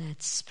I am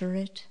that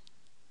spirit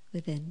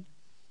within,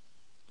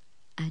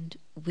 and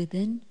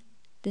within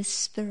this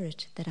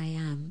spirit that I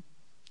am,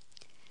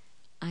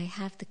 I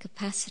have the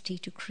capacity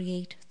to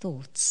create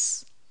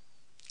thoughts,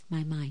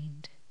 my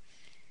mind.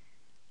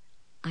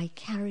 I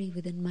carry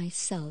within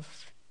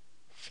myself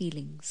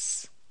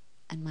feelings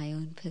and my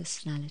own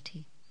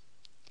personality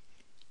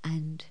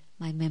and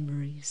my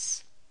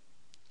memories.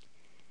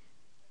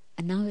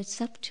 And now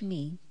it's up to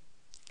me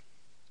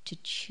to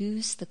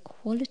choose the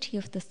quality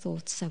of the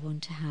thoughts I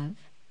want to have,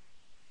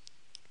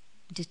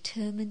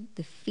 determine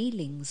the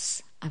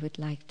feelings I would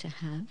like to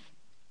have,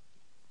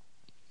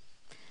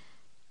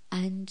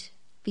 and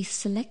be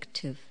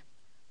selective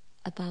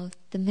about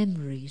the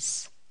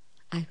memories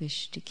I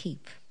wish to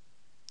keep.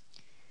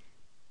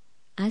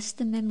 As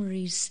the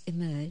memories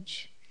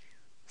emerge,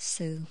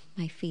 so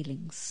my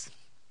feelings.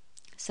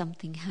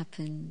 Something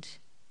happened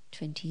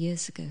 20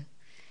 years ago,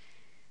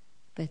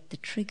 but the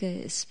trigger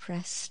is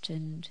pressed,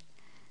 and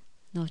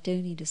not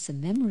only does the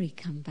memory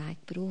come back,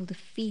 but all the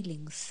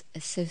feelings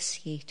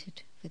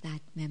associated with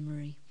that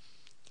memory.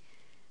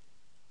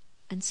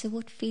 And so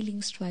what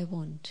feelings do I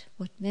want?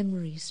 What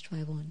memories do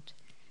I want?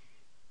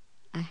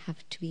 I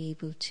have to be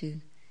able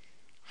to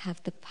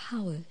have the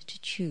power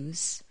to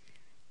choose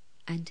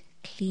and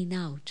clean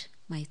out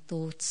my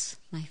thoughts,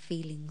 my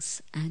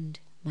feelings, and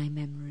my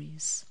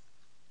memories.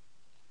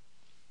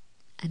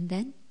 And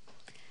then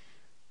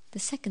the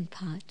second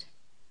part,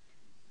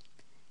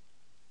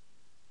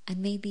 and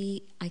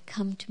maybe I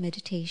come to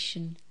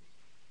meditation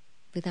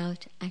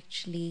without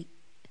actually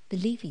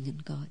believing in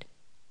God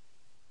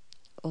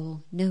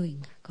or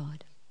knowing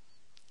God,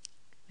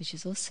 which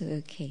is also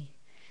okay.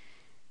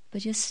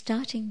 But just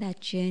starting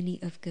that journey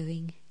of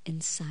going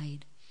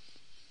inside,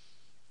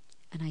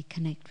 and I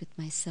connect with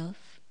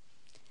myself,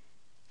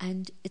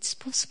 and it's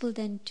possible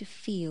then to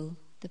feel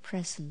the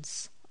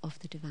presence of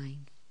the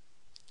divine.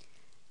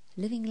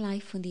 Living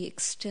life on the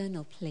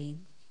external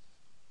plane,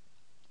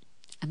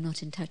 I'm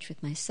not in touch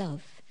with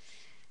myself,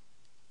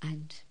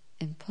 and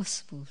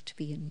impossible to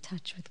be in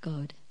touch with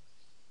God.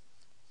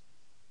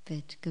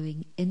 But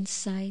going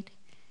inside,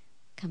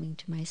 coming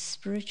to my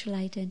spiritual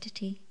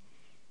identity,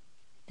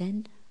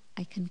 then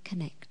I can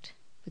connect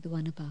with the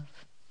one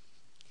above.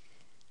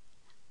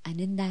 And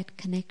in that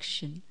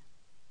connection,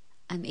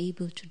 I'm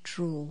able to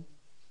draw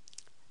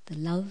the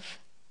love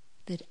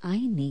that I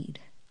need.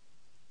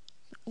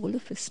 All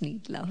of us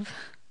need love.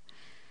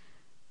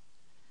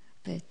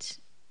 But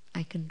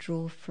I can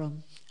draw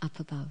from up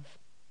above.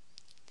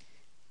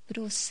 But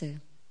also,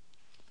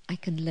 I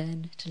can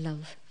learn to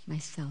love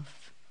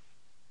myself.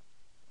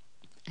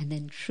 And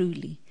then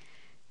truly,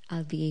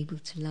 I'll be able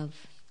to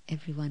love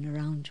everyone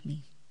around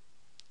me.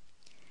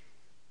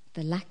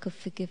 The lack of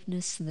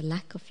forgiveness and the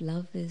lack of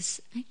love is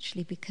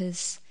actually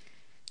because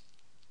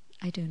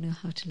I don't know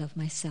how to love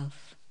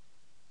myself.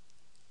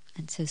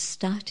 And so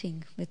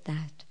starting with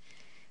that,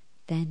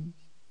 then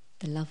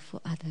the love for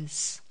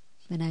others,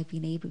 when I've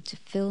been able to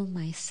fill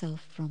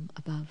myself from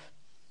above.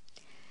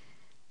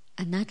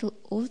 And that will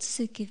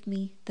also give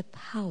me the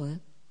power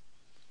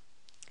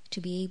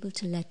to be able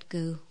to let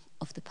go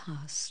of the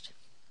past.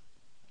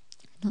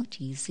 Not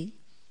easy,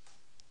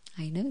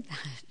 I know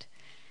that.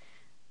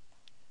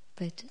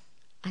 But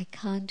I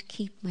can't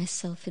keep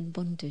myself in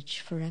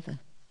bondage forever.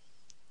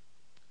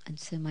 And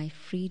so my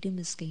freedom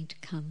is going to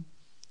come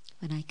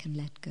when I can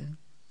let go.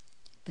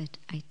 but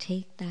I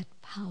take that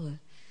power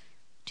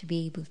to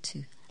be able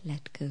to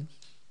let go.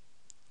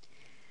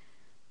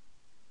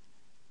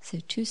 So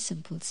 2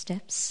 simple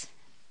steps,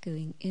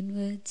 going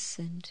inwards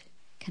and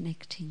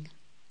connecting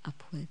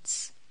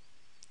upwards.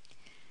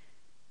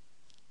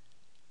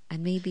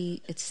 And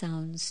maybe it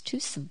sounds too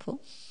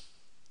simple,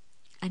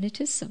 and it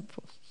is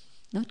simple,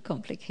 not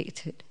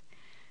complicated,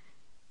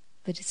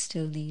 but it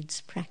still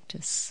needs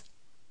practice.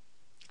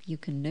 You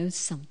can know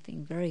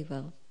something very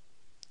well,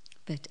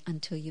 but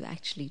until you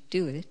actually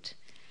do it,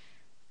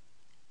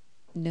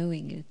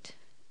 knowing it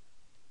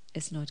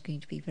is not going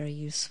to be very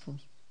useful.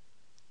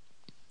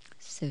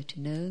 So to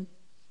know,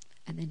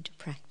 and then to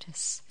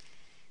practice.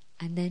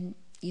 And then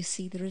you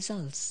see the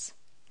results.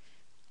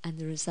 And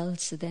the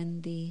results are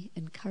then the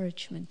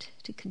encouragement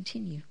to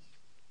continue.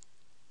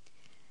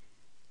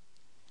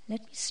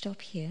 Let me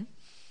stop here,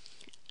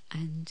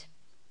 and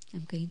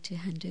I'm going to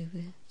hand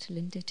over to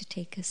Linda to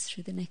take us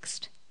through the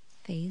next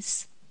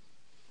phase.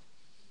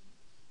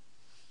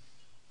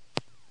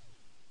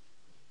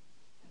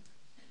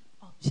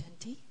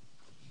 Jayanti.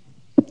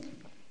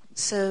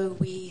 So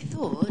we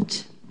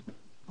thought,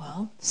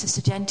 well, Sister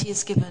Jayanti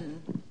has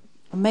given an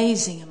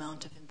amazing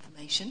amount of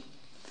information,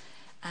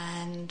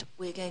 and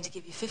we're going to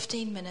give you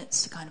 15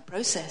 minutes to kind of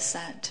process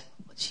that,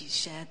 what she's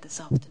shared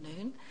this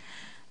afternoon.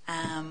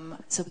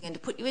 So we're going to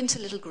put you into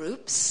little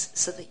groups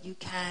so that you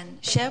can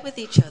share with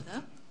each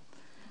other,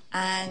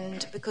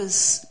 and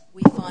because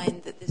we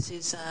find that this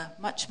is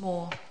much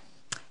more,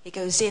 it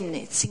goes in,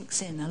 it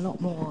sinks in a lot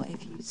more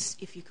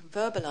if you can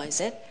verbalize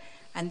it.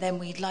 And then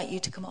we'd like you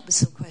to come up with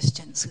some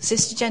questions. So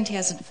Sister Jayanti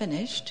hasn't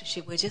finished.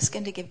 We're just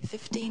going to give you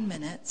 15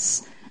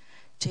 minutes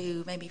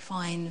to maybe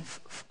find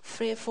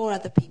 3 or 4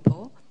 other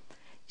people.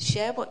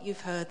 Share what you've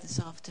heard this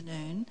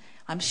afternoon.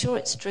 I'm sure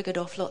it's triggered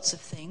off lots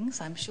of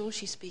things. I'm sure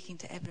she's speaking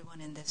to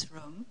everyone in this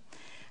room.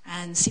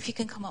 And see if you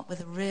can come up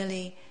with a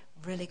really,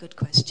 really good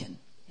question.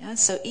 Yeah?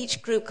 So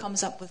each group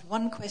comes up with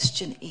 1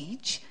 question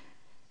each,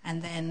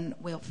 and then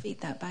we'll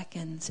feed that back,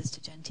 and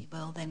Sister Jayanti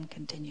will then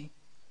continue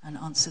and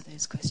answer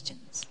those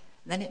questions.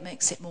 Then it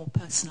makes it more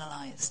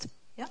personalized.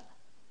 Yeah?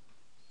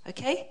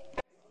 Okay?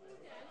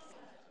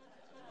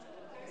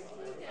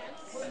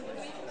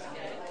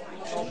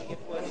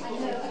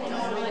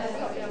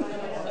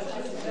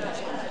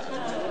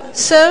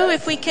 So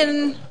if we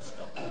can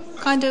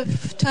kind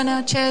of turn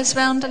our chairs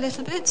round a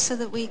little bit so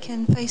that we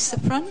can face the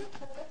front.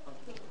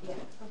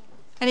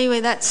 Anyway,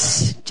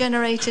 that's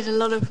generated a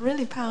lot of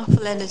really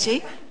powerful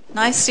energy.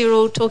 Nice you're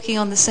all talking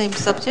on the same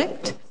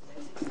subject.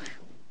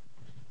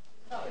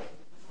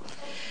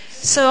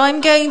 So I'm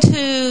going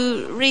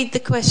to read the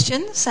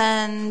questions,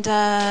 and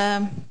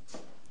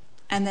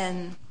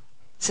then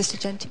Sister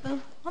Jayanti will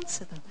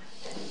answer them.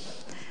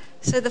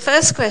 So the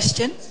first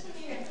question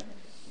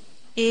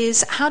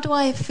is, how do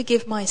I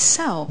forgive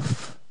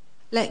myself,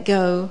 let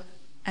go,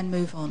 and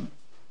move on?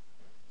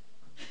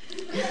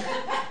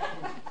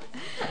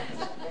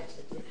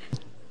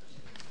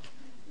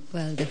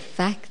 Well, the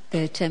fact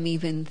that I'm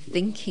even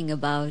thinking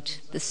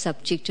about the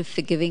subject of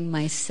forgiving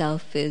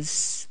myself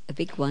is a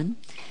big one.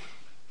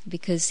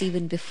 Because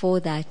even before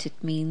that,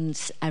 it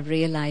means I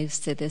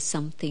realized that there's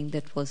something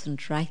that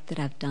wasn't right that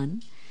I've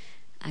done.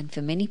 And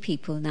for many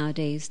people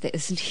nowadays, there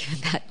isn't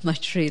even that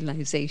much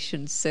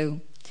realization.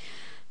 So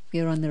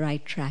we're on the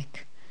right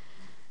track.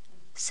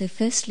 So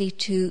firstly,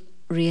 to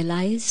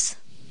realize,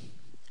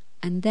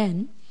 and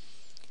then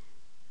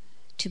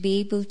to be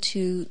able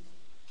to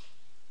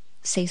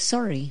say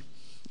sorry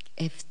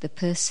if the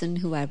person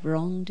who I've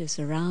wronged is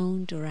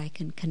around, or I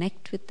can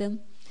connect with them,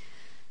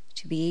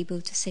 to be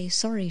able to say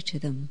sorry to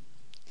them.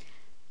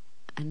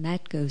 And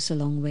that goes a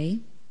long way.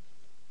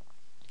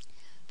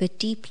 But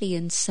deeply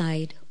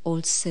inside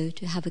also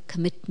to have a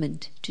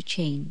commitment to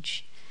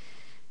change,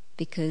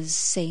 because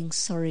saying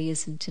sorry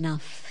isn't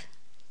enough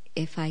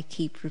if I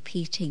keep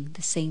repeating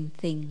the same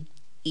thing,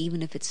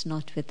 even if it's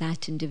not with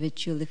that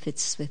individual, if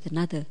it's with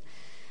another.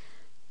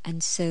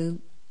 And so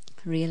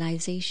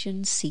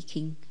realization,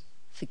 seeking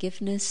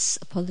forgiveness,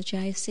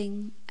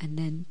 apologizing, and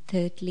then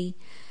thirdly,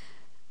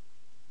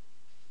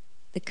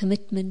 the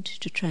commitment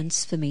to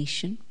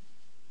transformation,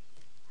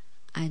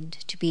 and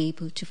to be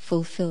able to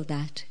fulfill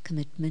that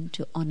commitment,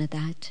 to honor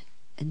that,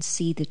 and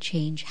see the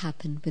change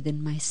happen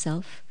within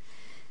myself.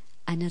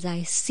 And as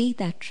I see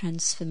that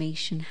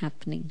transformation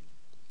happening,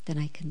 then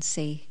I can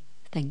say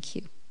thank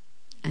you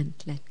and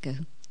let go.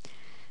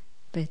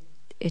 But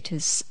it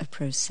is a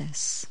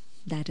process.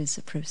 That is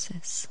a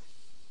process.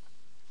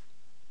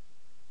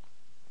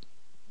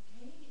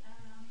 Okay,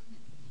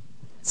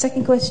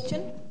 second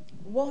question.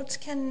 What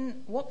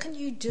can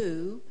you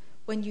do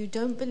when you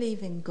don't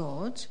believe in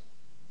God,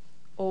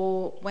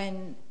 or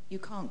when you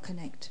can't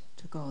connect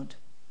to God?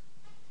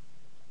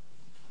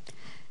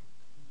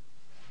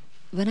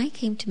 When I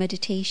came to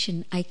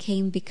meditation, I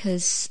came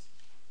because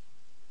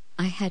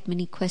I had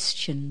many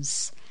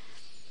questions,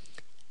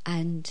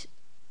 and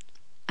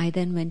I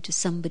then went to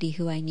somebody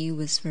who I knew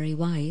was very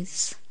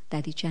wise,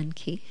 Dadi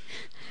Janki.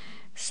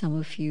 Some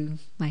of you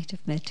might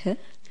have met her.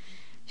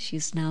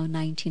 She's now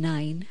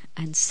 99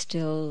 and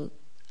still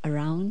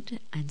around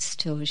and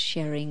still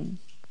sharing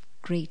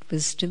great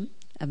wisdom,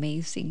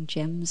 amazing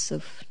gems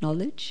of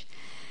knowledge.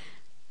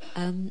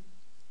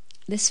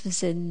 This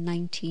was in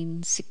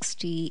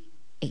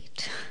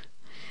 1968.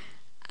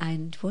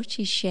 And what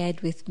she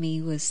shared with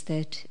me was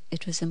that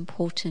it was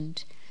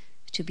important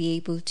to be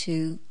able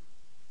to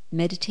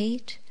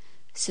meditate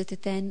so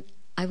that then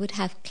I would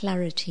have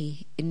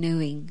clarity in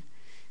knowing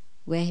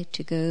where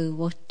to go,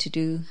 what to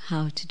do,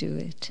 how to do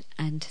it,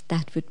 and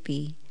that would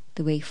be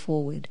the way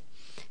forward.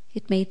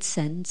 It made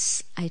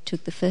sense. I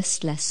took the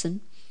first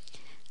lesson,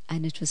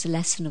 and it was a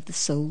lesson of the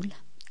soul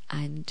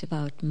and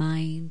about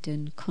mind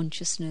and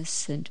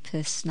consciousness and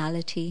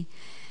personality,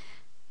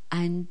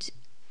 and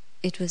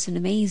it was an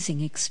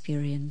amazing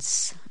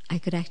experience. I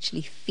could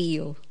actually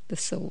feel the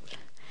soul.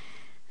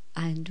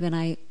 And when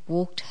I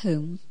walked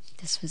home,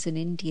 this was in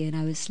India, and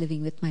I was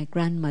living with my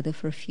grandmother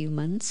for a few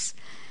months.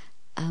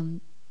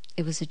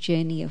 It was a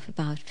journey of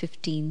about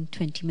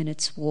 15-20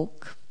 minutes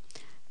walk.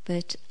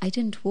 But I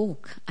didn't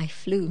walk, I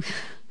flew.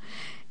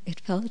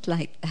 It felt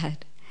like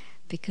that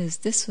because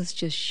this was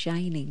just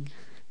shining.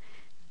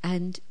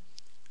 And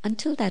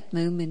until that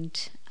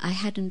moment, I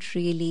hadn't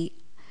really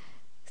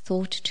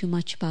thought too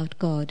much about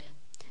God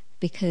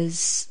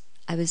because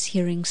I was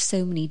hearing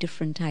so many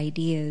different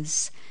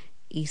ideas,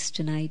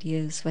 Eastern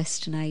ideas,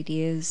 Western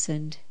ideas,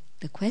 and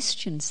the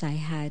questions I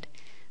had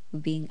were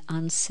being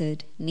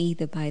answered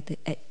neither by the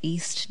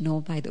East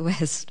nor by the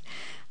West.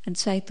 And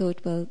so I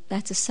thought, well,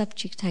 that's a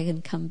subject I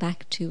can come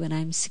back to when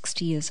I'm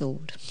 60 years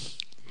old.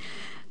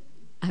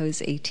 I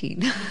was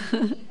 18.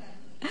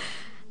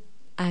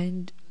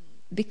 And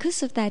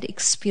because of that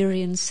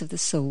experience of the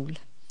soul,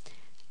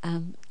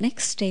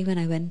 next day when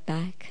I went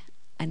back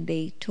and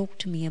they talked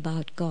to me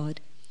about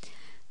God,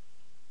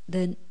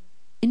 the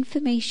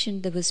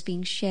information that was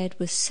being shared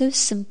was so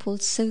simple,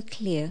 so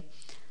clear,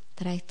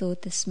 that I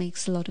thought this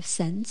makes a lot of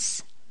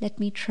sense. Let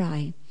me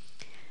try.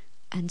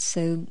 And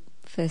so,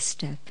 first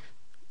step,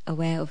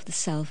 aware of the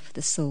self,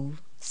 the soul.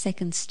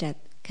 Second step,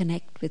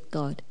 connect with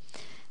God.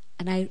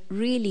 And I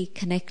really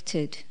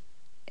connected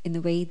in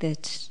the way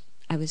that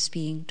I was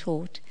being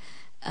taught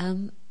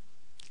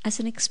as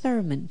an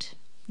experiment.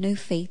 No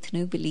faith,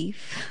 no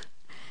belief.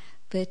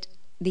 But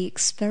the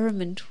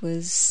experiment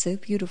was so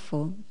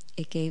beautiful.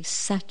 It gave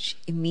such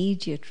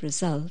immediate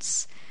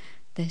results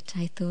that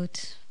I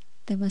thought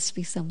there must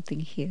be something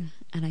here,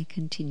 and I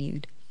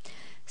continued.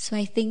 So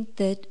I think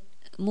that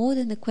more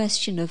than the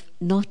question of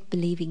not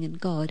believing in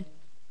God,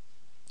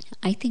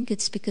 I think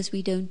it's because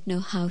we don't know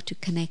how to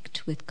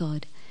connect with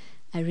God.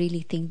 I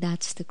really think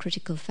that's the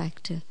critical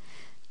factor.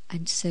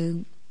 And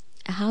so,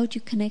 how do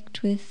you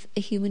connect with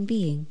a human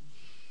being?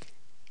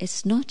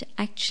 It's not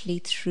actually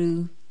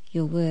through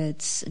your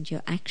words and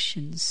your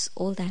actions.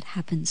 All that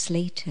happens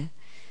later.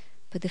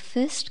 But the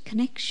first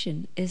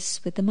connection is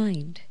with the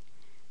mind.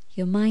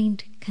 Your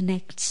mind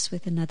connects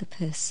with another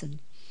person.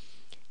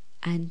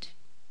 And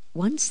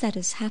once that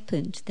has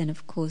happened, then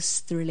of course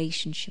the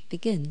relationship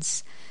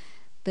begins.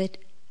 But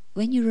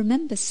when you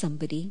remember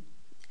somebody,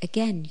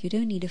 again, you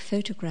don't need a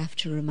photograph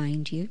to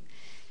remind you.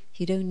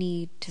 You don't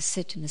need to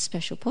sit in a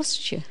special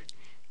posture.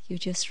 You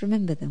just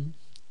remember them.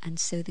 And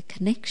so the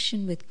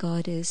connection with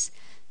God is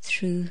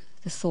through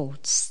the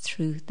thoughts,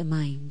 through the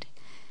mind.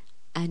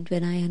 And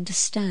when I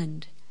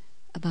understand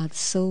about the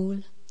soul,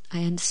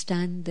 I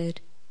understand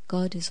that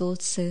God is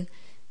also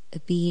a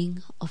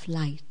being of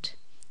light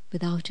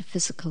without a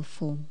physical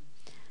form.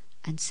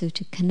 And so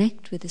to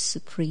connect with the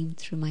Supreme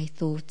through my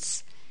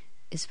thoughts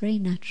is very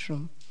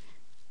natural.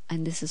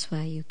 And this is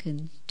why you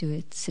can do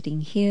it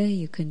sitting here,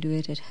 you can do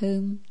it at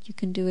home, you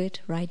can do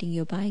it riding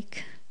your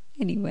bike,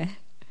 anywhere.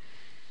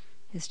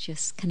 It's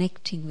just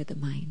connecting with the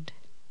mind.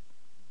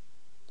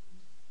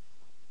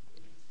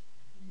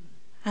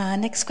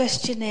 Next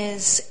question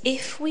is,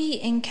 if we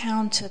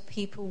encounter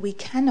people we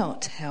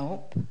cannot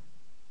help,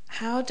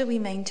 how do we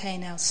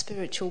maintain our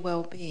spiritual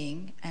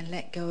well-being and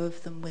let go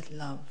of them with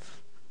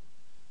love?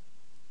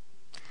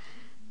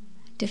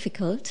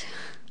 Difficult.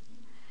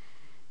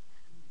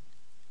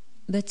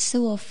 But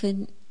so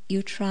often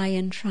you try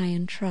and try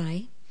and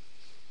try,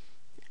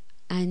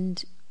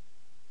 and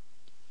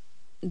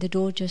the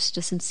door just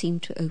doesn't seem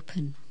to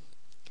open.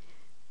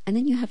 And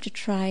then you have to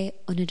try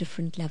on a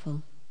different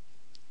level.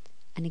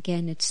 And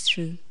again, it's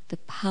through the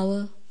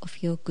power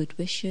of your good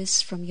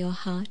wishes from your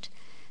heart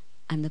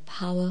and the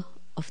power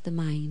of the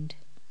mind,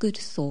 good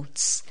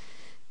thoughts,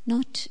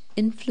 not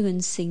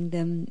influencing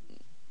them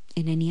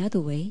in any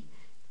other way,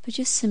 but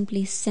just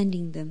simply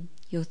sending them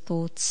your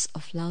thoughts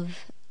of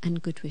love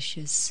and good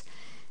wishes.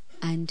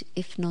 And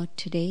if not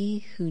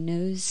today, who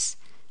knows,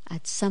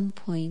 at some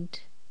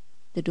point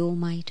the door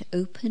might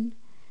open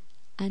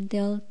and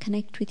they'll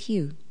connect with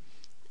you.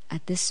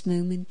 At this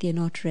moment they're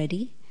not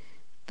ready,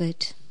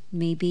 but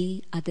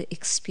maybe other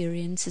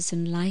experiences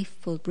in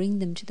life will bring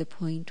them to the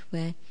point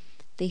where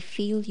they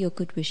feel your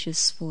good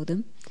wishes for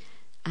them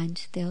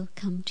and they'll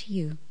come to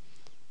you.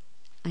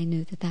 I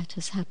know that that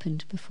has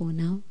happened before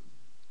now.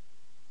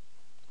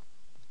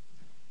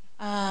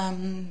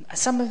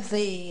 Some of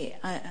the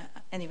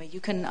anyway, you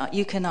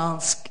can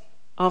ask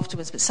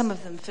afterwards, but some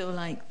of them feel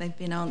like they've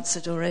been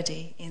answered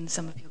already in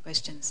some of your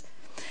questions.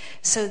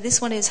 So this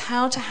one is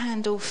how to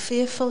handle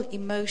fearful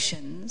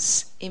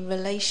emotions in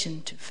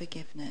relation to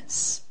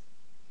forgiveness.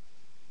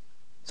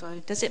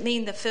 So does it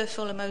mean the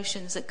fearful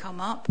emotions that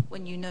come up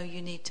when you know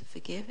you need to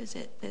forgive? Is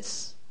it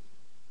this?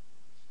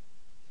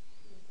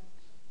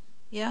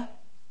 Yeah?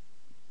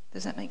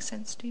 Does that make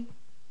sense to you?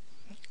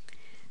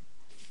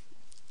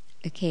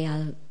 Okay,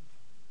 I'll,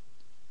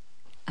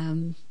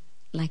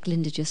 like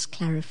Linda just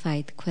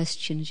clarified the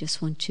question,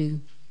 just want to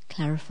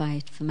clarify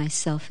it for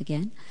myself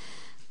again.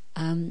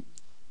 I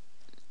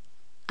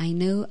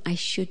know I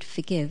should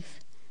forgive,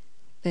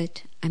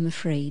 but I'm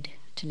afraid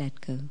to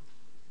let go.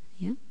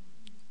 Yeah?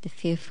 The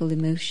fearful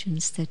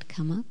emotions that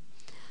come up.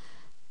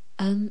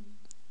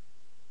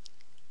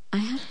 I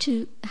have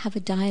to have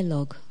a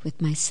dialogue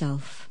with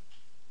myself.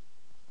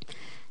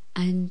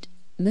 And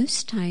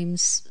most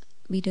times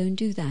we don't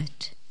do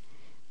that.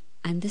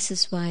 And this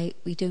is why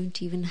we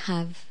don't even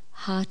have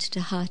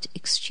heart-to-heart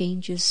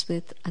exchanges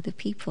with other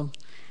people.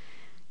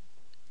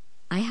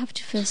 I have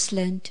to first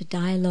learn to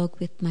dialogue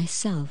with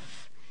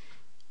myself,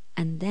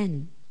 and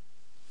then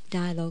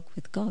dialogue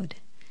with God,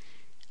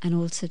 and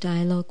also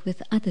dialogue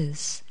with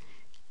others.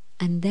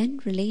 And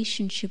then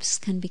relationships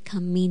can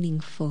become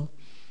meaningful.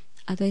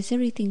 Otherwise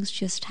everything's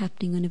just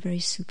happening on a very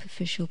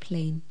superficial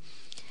plane.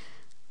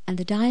 And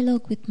the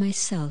dialogue with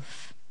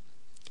myself,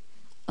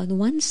 on the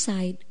one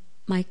side,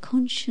 my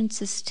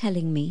conscience is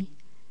telling me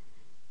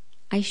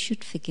I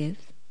should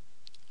forgive,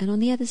 and on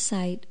the other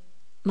side,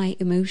 my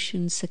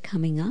emotions are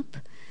coming up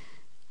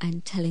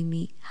and telling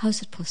me,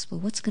 how's it possible?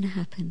 What's going to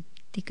happen?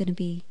 They're going to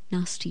be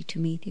nasty to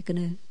me. They're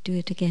going to do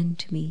it again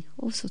to me.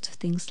 All sorts of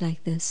things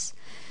like this.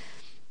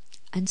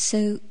 And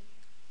so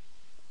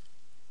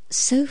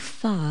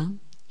far,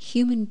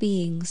 human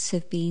beings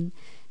have been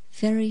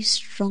very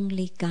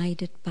strongly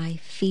guided by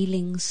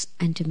feelings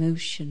and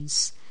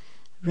emotions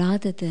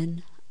rather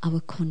than our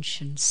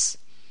conscience.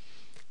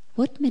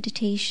 What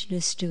meditation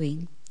is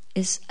doing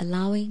is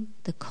allowing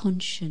the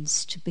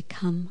conscience to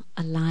become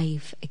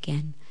alive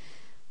again,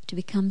 to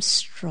become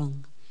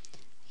strong.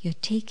 You're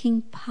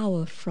taking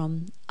power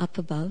from up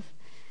above,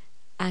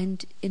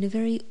 and in a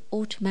very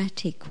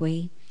automatic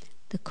way,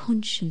 the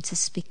conscience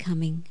is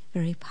becoming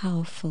very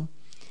powerful.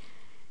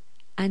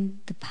 And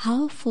the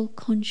powerful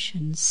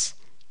conscience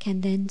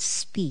can then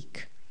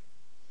speak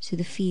to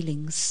the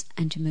feelings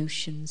and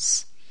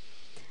emotions.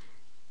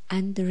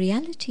 And the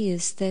reality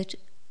is that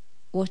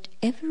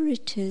whatever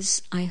it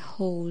is I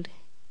hold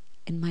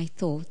in my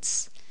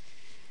thoughts,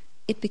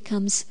 it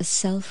becomes a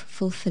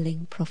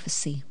self-fulfilling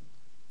prophecy.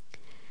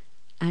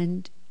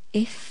 And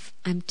if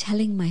I'm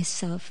telling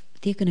myself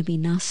they're going to be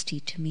nasty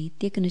to me,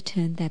 they're going to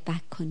turn their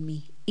back on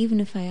me, even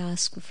if I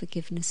ask for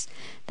forgiveness,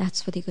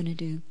 that's what they're going to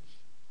do.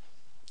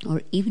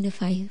 Or even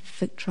if I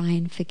try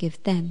and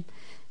forgive them,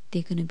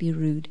 they're going to be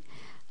rude.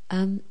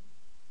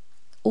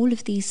 All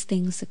of these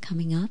things are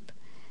coming up,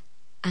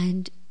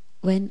 and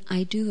when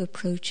I do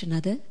approach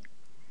another,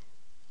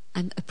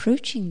 I'm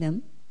approaching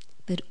them,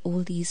 but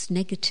all these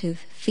negative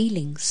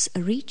feelings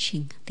are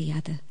reaching the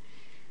other.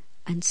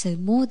 And so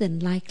more than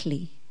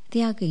likely,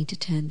 they are going to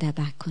turn their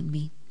back on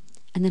me.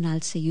 And then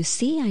I'll say, you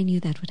see, I knew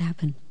that would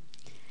happen.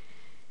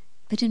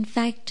 But in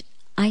fact,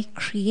 I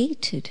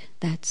created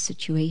that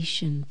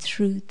situation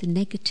through the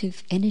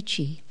negative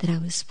energy that I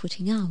was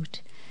putting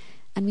out.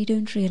 And we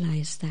don't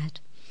realize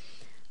that.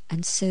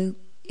 And so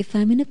if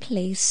I'm in a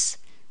place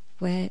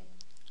where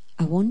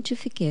I want to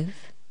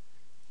forgive,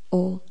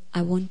 or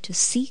I want to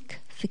seek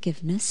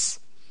forgiveness,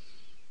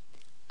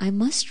 I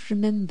must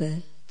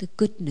remember the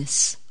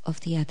goodness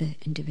of the other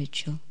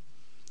individual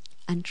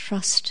and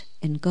trust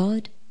in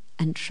God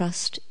and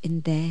trust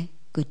in their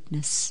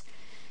goodness.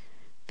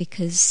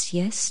 Because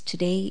yes,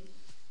 today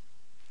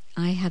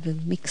I have a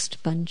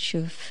mixed bunch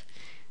of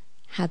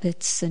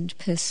habits and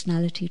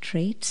personality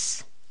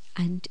traits,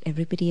 and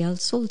everybody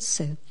else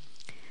also.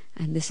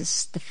 And this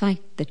is the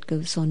fight that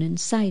goes on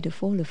inside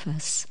of all of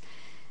us.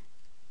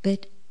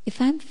 But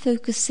if I'm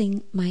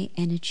focusing my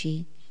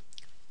energy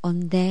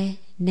on their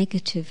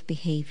negative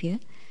behavior,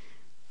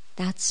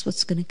 that's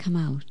what's going to come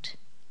out.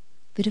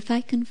 But if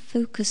I can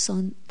focus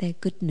on their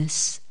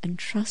goodness and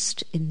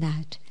trust in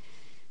that,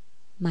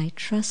 my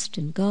trust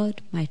in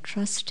God, my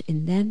trust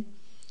in them,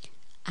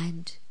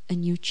 and a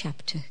new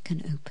chapter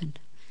can open.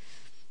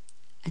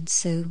 And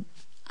so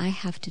I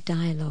have to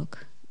dialogue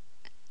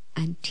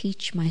and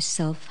teach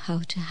myself how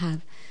to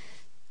have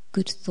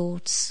good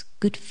thoughts,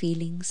 good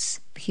feelings,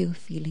 pure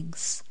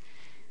feelings.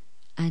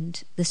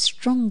 And the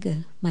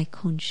stronger my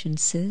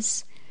conscience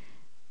is,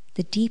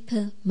 the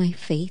deeper my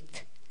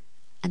faith,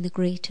 and the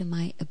greater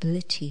my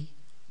ability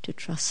to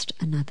trust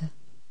another.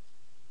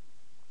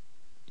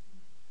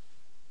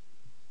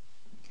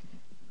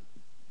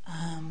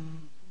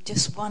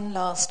 Just one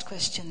last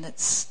question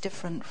that's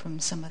different from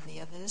some of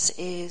the others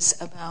is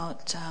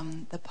about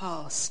the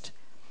past.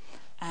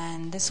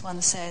 And this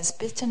one says,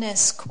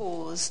 bitterness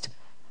caused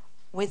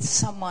with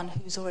someone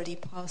who's already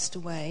passed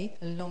away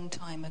a long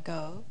time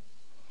ago.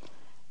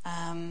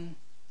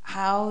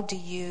 How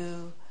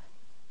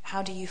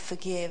how do you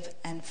forgive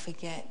and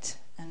forget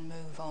and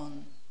move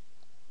on?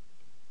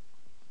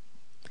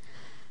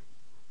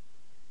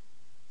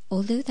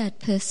 Although that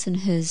person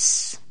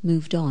has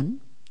moved on,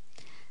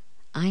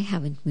 I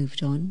haven't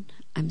moved on,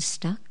 I'm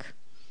stuck.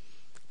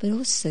 But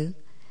also,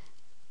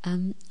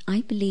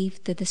 I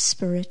believe that the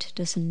spirit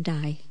doesn't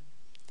die.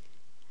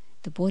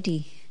 The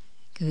body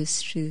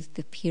goes through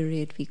the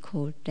period we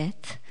call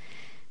death,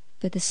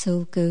 but the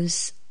soul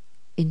goes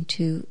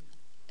into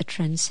a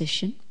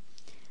transition,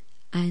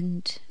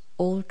 and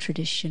all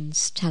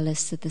traditions tell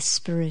us that the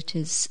spirit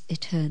is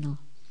eternal,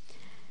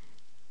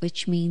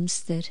 which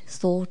means that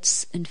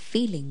thoughts and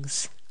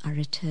feelings are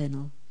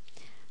eternal.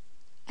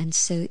 And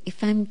so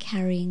if I'm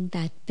carrying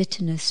that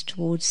bitterness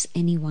towards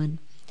anyone,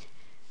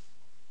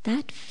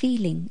 that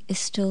feeling is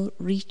still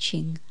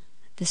reaching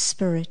the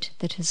spirit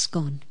that has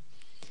gone.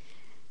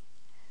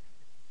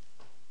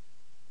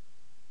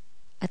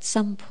 At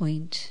some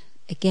point,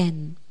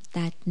 again,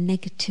 that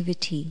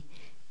negativity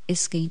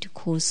is going to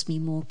cause me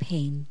more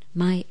pain,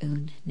 my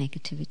own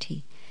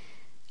negativity.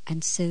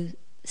 And so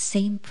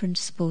same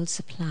principles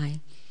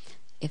apply.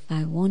 If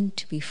I want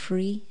to be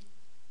free,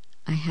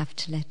 I have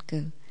to let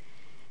go.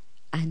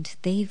 And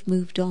they've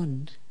moved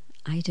on.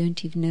 I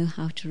don't even know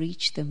how to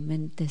reach them,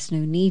 and there's no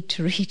need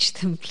to reach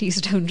them. Please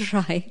don't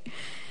try.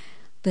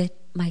 But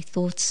my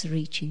thoughts are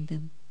reaching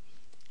them.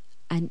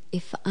 And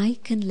if I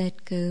can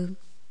let go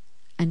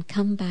and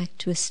come back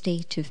to a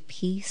state of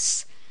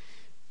peace,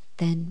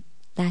 then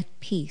that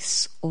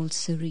peace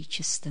also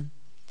reaches them.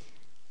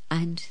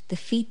 And the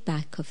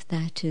feedback of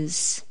that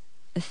is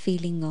a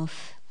feeling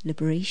of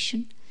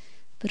liberation,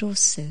 but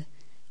also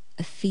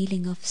a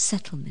feeling of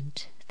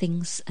settlement.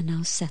 Things are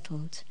now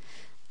settled.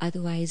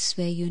 Otherwise,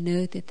 where you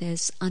know that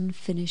there's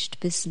unfinished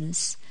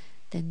business,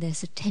 then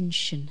there's a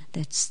tension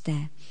that's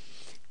there.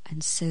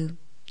 And so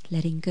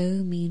letting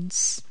go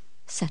means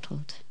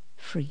settled,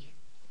 free.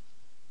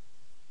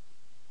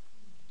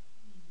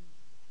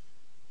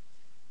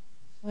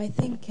 I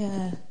think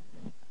I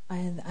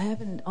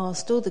haven't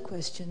asked all the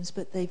questions,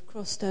 but they've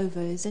crossed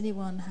over. Does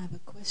anyone have a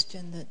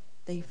question that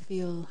they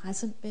feel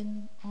hasn't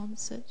been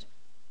answered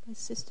by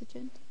Sister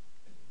Jayanti?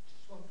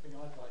 Just one thing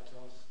I'd like to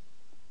ask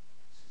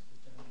Sister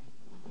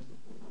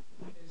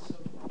Jayanti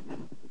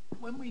is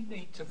when we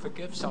need to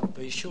forgive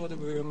somebody, surely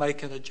we were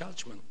making a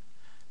judgment.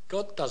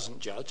 God doesn't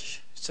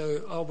judge,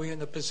 so are we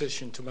in a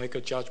position to make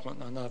a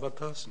judgment on another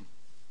person?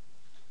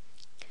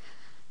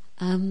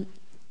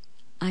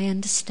 I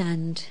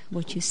understand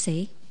what you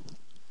say,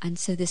 and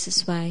so this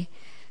is why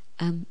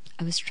I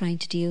was trying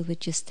to deal with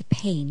just the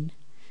pain.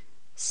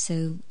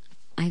 So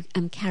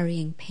I'm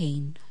carrying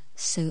pain,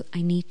 so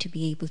I need to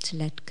be able to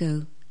let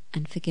go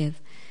and forgive.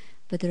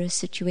 But there are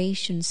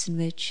situations in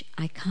which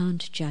I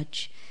can't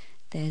judge.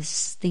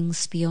 There's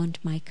things beyond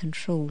my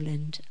control,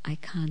 and I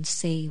can't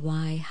say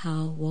why,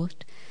 how,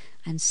 what.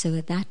 And so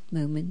at that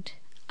moment,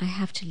 I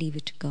have to leave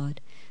it to God.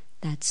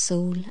 That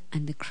soul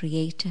and the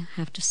Creator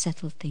have to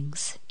settle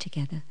things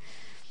together.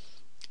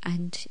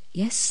 And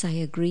yes, I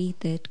agree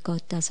that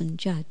God doesn't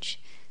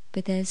judge,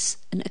 but there's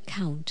an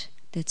account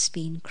that's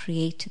been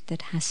created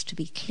that has to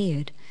be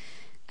cleared.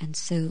 And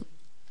so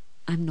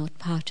I'm not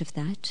part of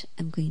that.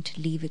 I'm going to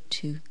leave it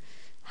to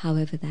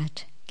however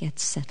that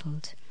gets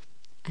settled.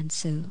 And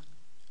so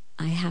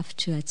I have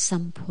to at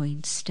some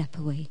point step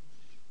away.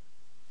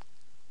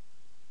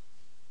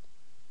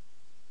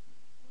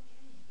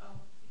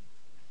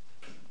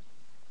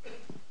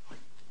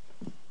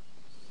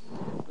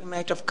 We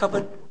might have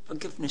covered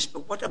forgiveness,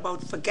 but what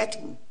about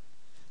forgetting?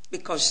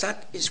 Because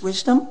that is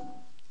wisdom,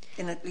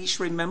 in at least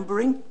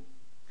remembering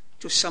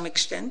to some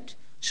extent,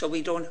 so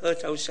we don't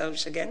hurt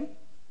ourselves again.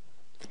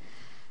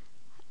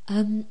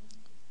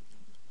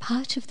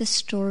 Part of the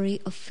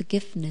story of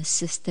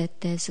forgiveness is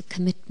that there's a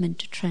commitment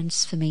to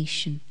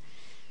transformation,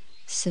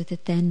 so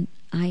that then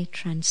I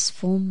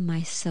transform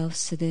myself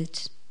so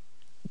that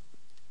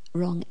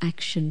wrong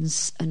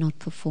actions are not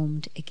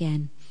performed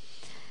again.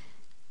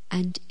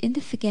 And in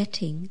the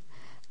forgetting,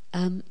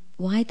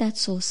 why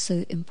that's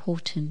also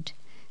important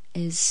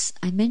is,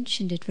 I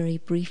mentioned it very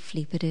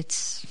briefly, but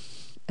it's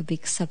a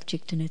big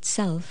subject in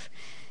itself,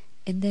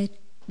 in that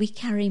we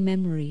carry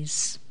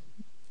memories,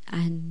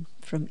 and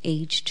from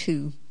age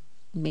 2,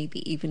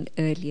 maybe even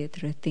earlier,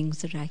 there are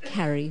things that I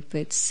carry,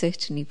 but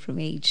certainly from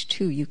age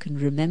 2 you can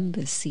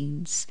remember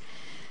scenes.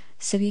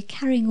 So you're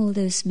carrying all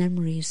those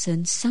memories,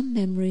 and some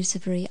memories are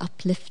very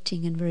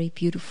uplifting and very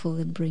beautiful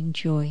and bring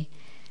joy.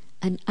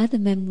 And other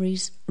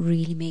memories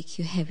really make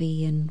you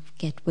heavy and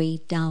get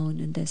weighed down,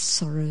 and there's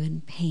sorrow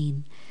and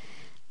pain.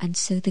 And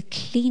so the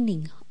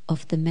cleaning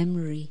of the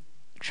memory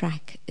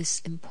track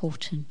is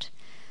important,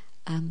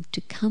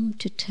 to come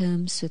to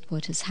terms with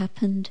what has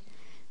happened,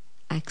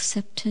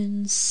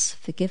 acceptance,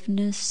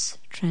 forgiveness,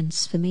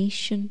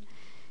 transformation,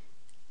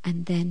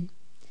 and then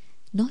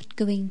not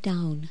going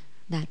down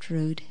that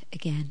road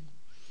again.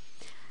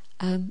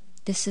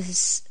 This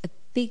is a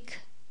big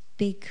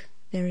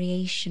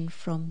variation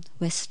from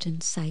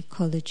Western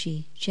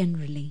psychology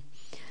generally.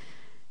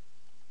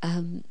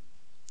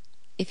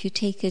 If you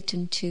take it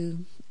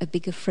into a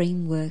bigger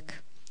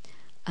framework,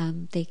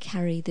 they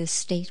carry this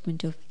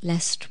statement of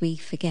lest we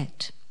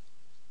forget.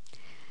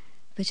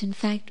 But in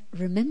fact,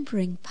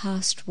 remembering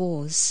past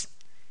wars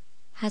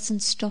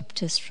hasn't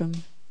stopped us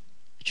from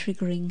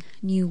triggering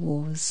new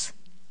wars.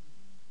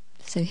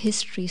 So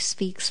history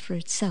speaks for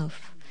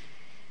itself.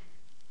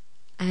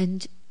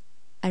 And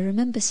I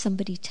remember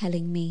somebody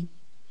telling me,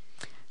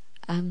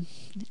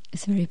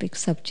 it's a very big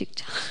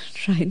subject, I'll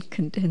try and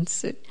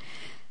condense it,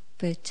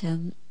 but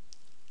a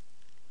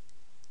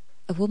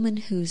woman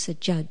who's a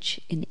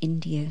judge in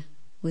India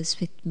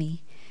was with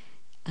me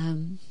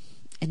in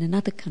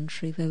another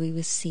country where we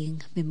were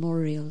seeing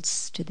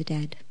memorials to the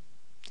dead.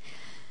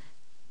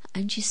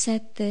 And she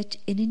said that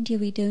in India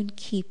we don't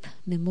keep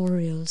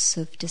memorials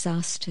of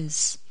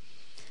disasters,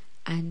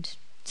 and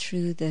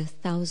through the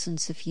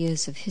thousands of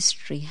years of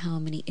history, how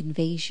many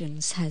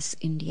invasions has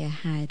India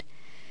had?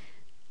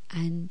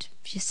 And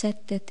she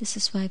said that this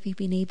is why we've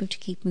been able to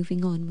keep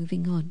moving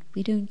on.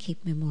 We don't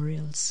keep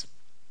memorials.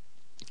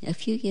 A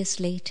few years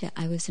later,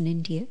 I was in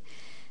India,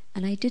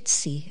 and I did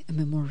see a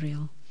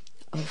memorial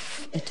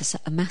of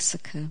a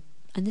massacre,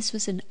 and this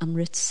was in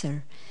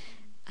Amritsar.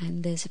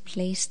 And there's a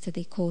place that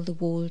they call the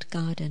Walled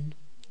Garden,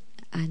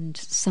 and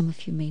some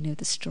of you may know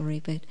the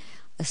story, but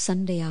a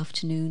Sunday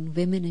afternoon,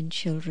 women and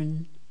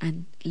children,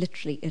 and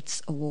literally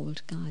it's a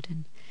walled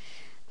garden,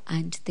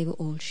 and they were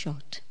all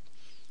shot.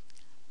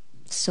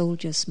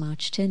 Soldiers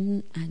marched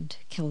in and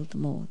killed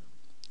them all,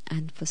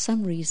 and for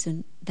some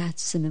reason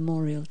that's a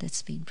memorial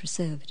that's been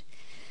preserved.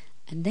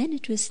 And then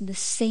it was in the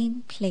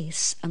same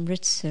place,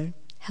 Amritsar.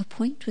 Her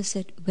point was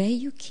that where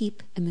you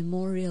keep a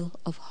memorial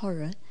of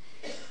horror,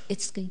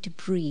 it's going to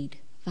breed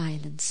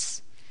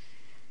violence.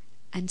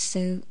 And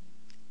so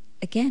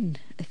again,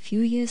 a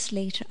few years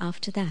later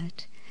after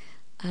that,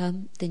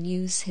 the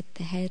news hit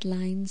the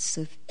headlines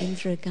of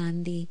Indira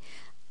Gandhi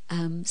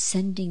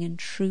sending in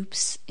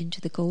troops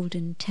into the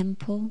Golden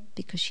Temple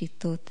because she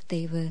thought that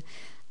they were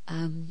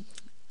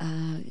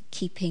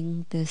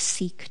keeping the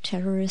Sikh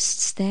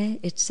terrorists there.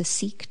 It's a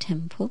Sikh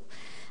temple,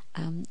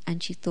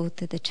 and she thought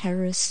that the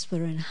terrorists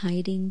were in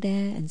hiding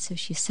there, and so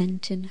she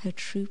sent in her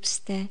troops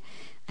there,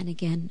 and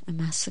again a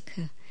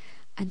massacre.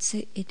 And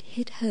so it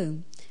hit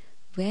home.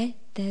 Where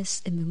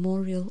there's a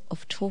memorial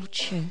of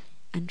torture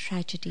and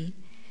tragedy,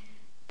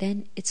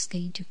 then it's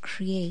going to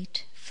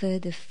create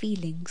further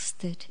feelings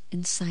that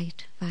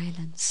incite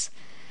violence.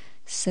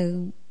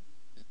 So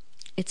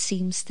it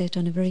seems that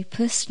on a very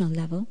personal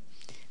level,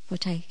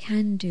 what I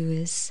can do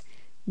is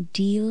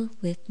deal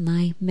with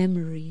my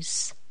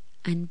memories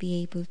and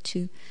be able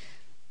to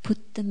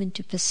put them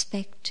into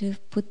perspective,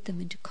 put them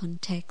into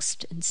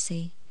context, and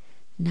say,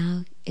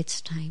 now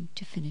it's time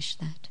to finish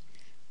that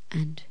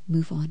and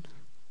move on.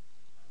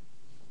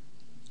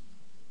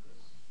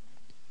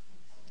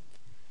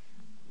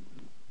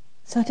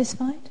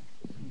 Satisfied?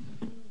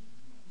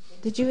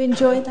 Did you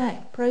enjoy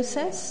that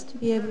process, to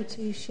be able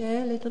to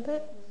share a little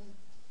bit?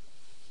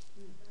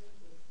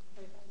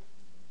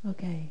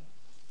 Okay.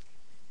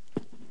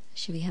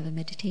 Should we have a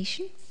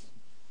meditation?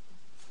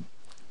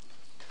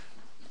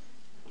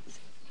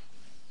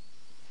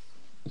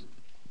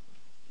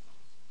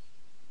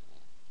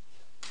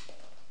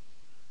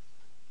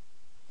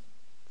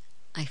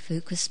 I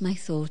focus my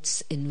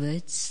thoughts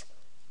inwards,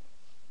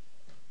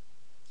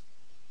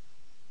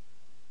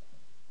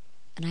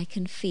 and I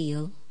can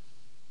feel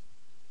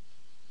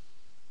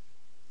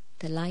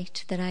the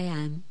light that I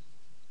am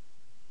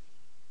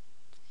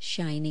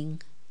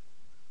shining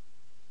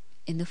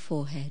in the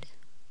forehead.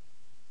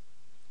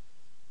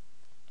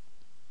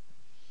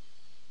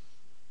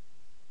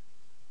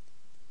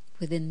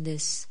 Within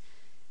this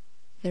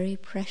very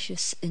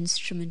precious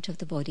instrument of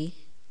the body,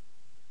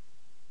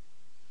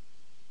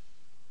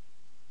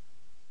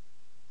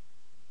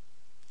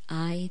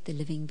 I, the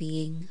living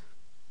being,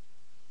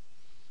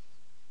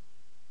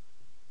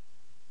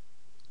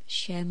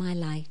 share my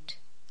light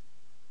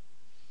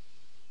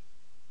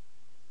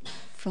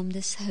from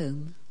this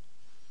home,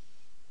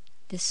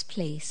 this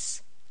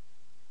place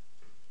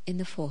in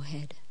the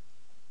forehead.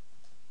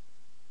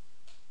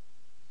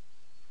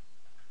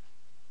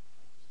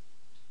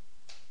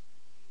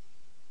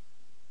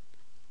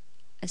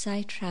 As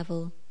I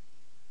travel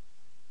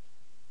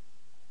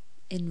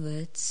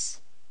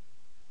inwards,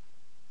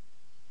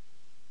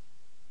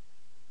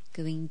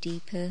 going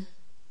deeper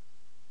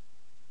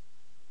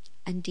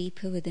and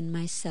deeper within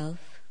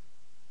myself,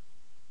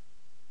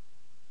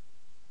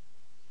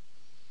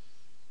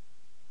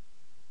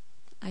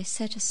 I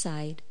set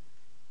aside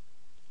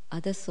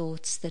other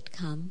thoughts that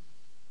come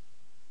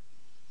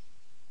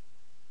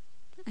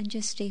and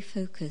just stay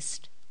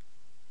focused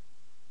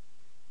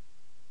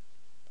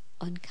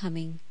on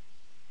coming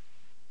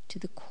to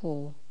the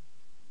core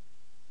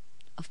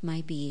of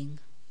my being.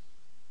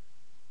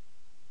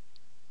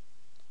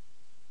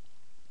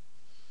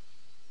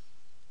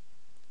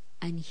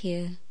 And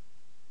here,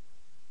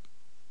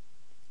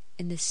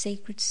 in the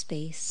sacred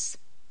space,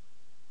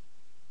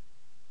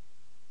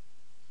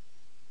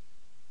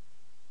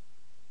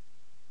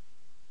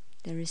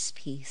 there is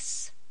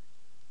peace.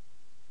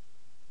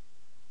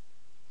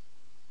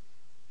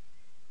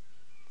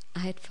 I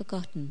had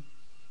forgotten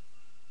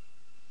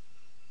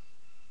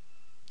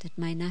that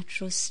my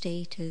natural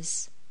state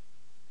is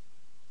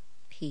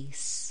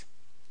peace.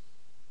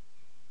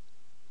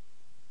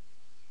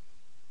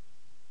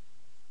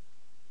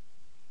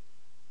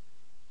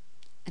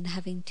 And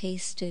having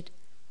tasted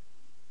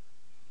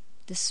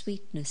the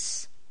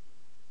sweetness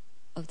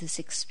of this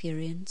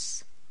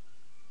experience,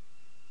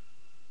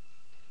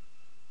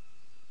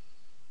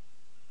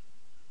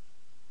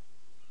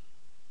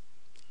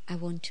 I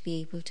want to be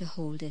able to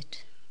hold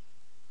it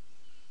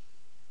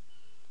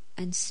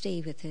and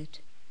stay with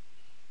it.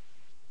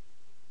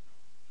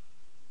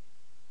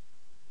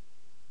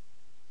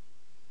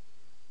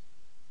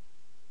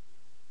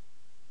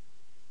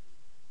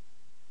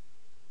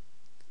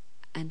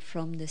 And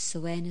from this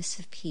awareness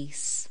of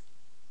peace,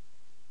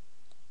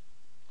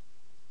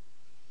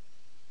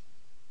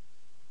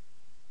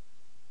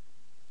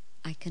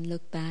 I can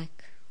look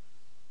back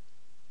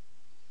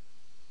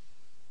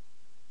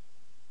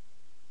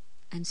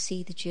and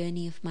see the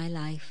journey of my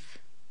life,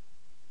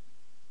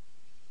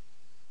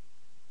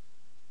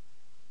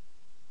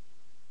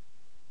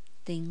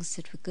 things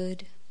that were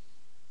good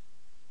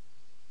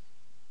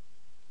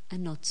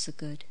and not so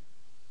good,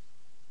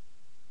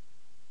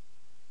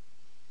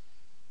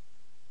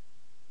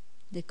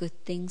 the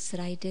good things that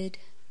I did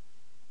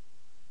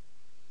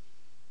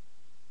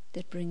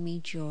that bring me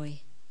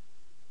joy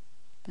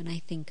when I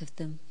think of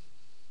them,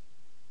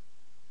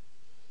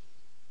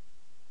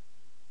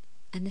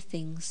 and the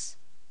things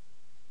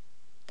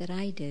that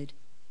I did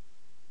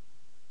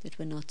that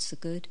were not so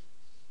good.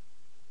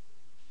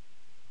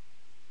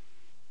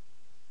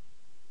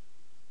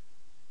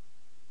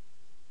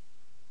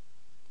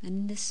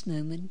 And in this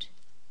moment,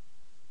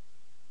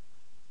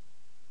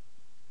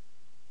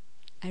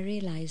 I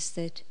realize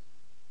that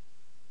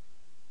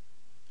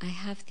I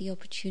have the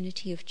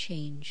opportunity of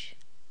change.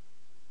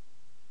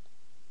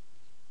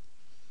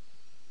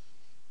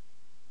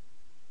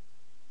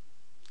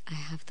 I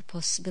have the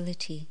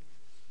possibility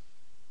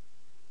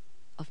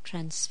of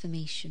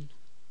transformation.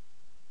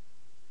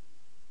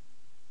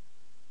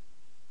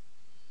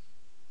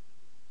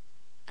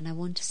 And I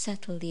want to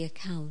settle the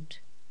account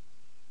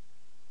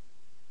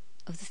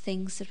of the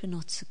things that were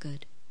not so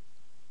good.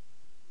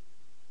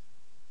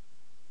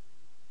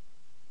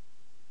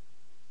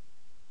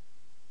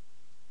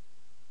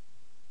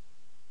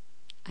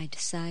 I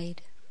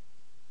decide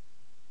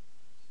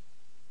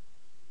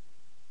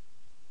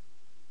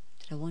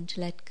that I want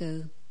to let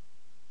go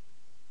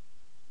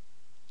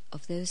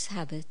of those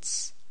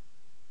habits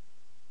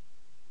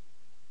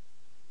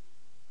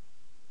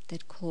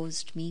that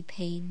caused me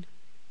pain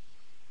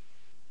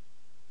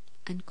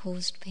and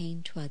caused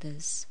pain to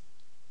others.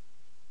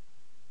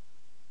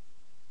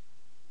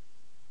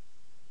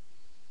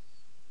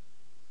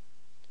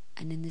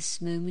 And in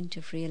this moment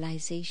of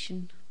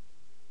realization,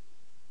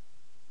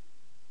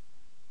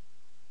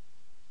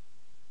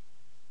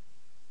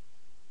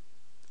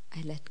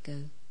 I let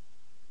go.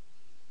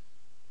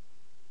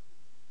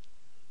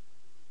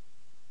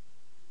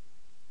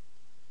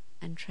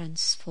 And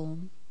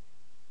transform,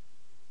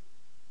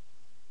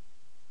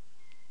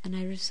 and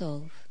I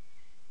resolve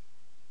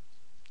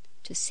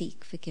to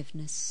seek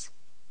forgiveness.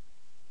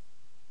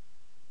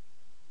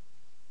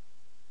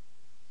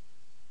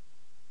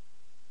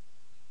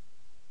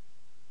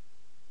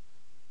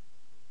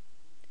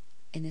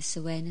 In this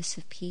awareness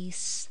of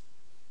peace,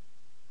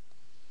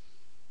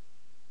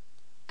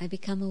 I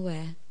become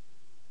aware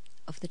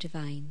of the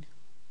divine,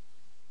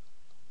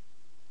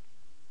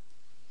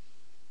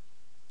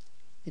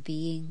 the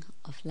being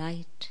of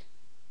light,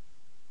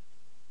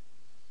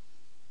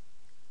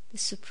 the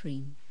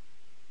supreme.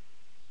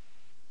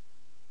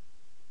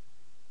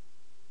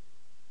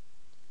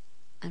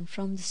 And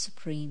from the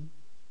supreme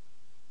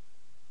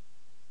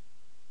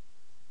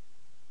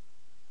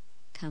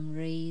come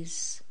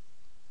rays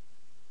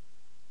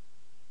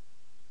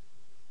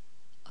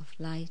of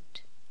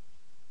light,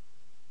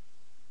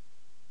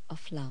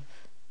 of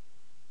love.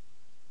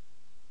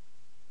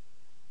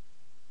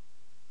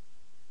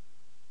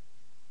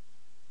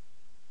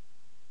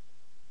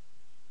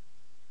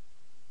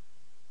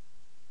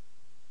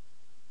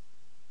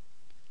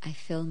 I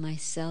fill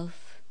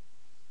myself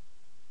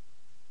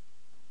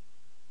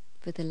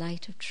with the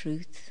light of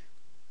truth,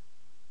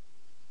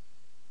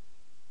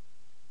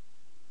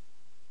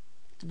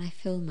 and I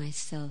fill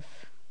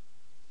myself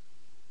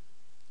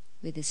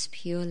with this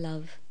pure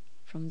love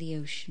from the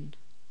ocean.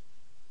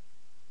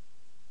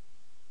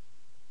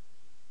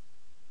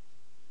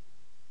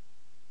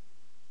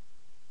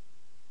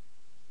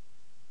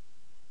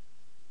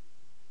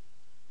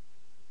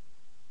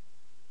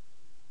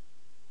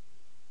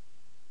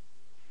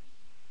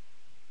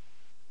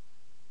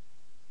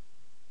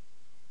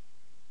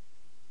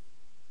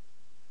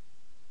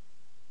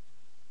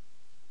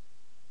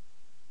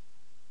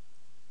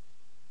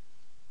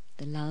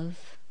 The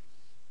love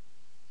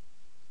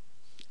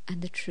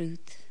and the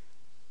truth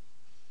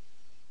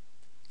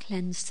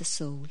cleanse the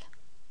soul.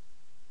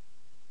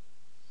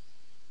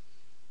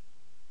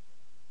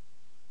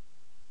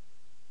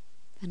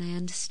 And I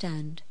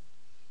understand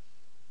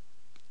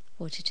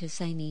what it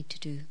is I need to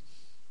do.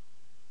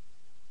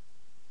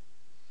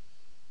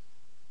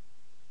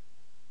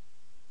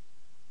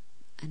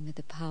 with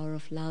the power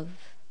of love,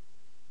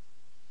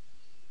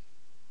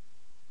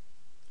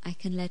 I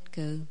can let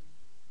go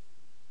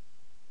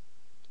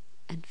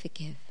and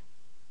forgive.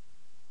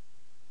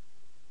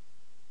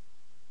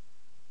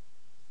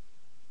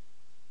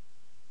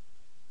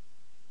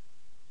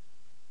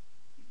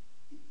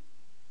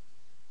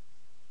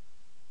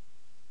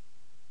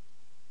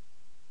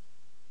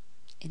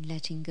 In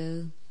letting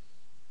go,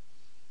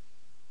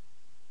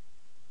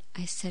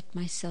 I set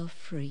myself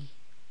free.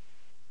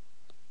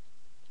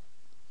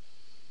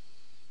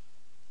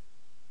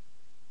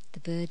 The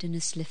burden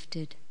is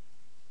lifted.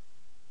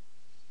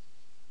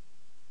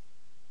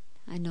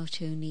 And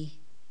not only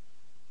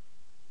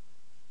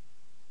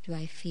do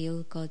I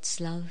feel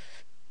God's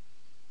love,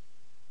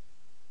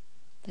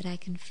 but I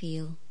can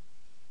feel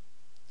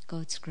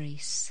God's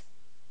grace.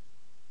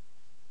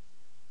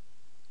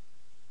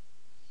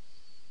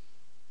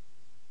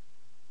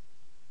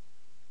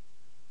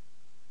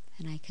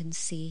 And I can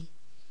see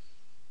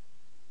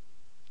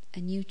a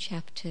new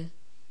chapter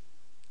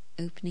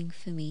opening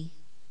for me,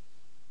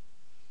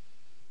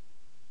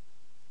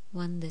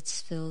 one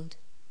that's filled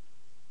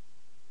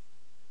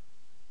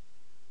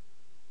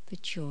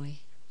with joy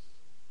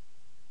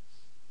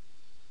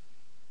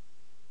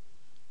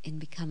in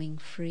becoming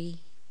free.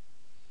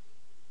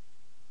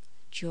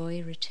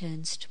 Joy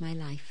returns to my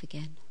life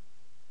again.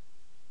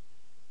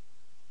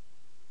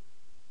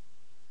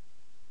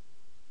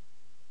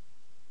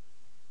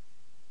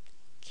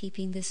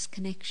 Keeping this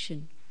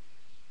connection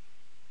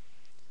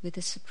with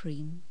the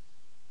Supreme,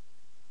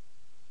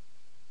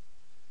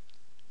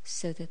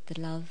 so that the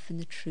love and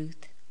the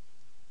truth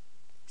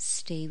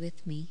stay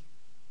with me.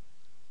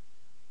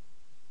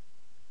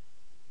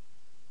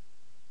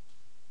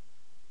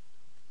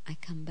 I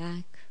come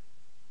back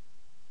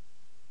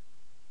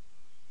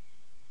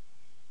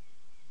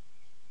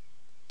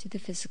to the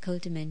physical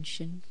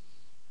dimension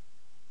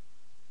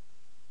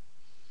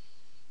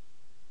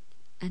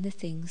and the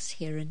things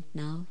here and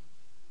now.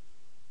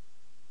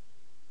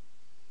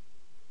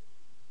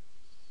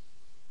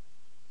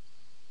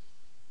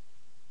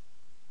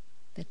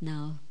 But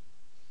now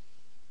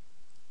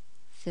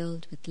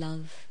filled with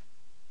love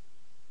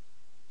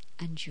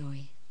and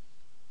joy.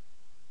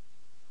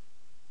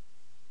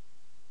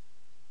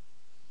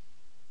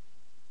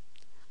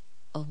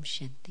 Om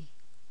Shanti.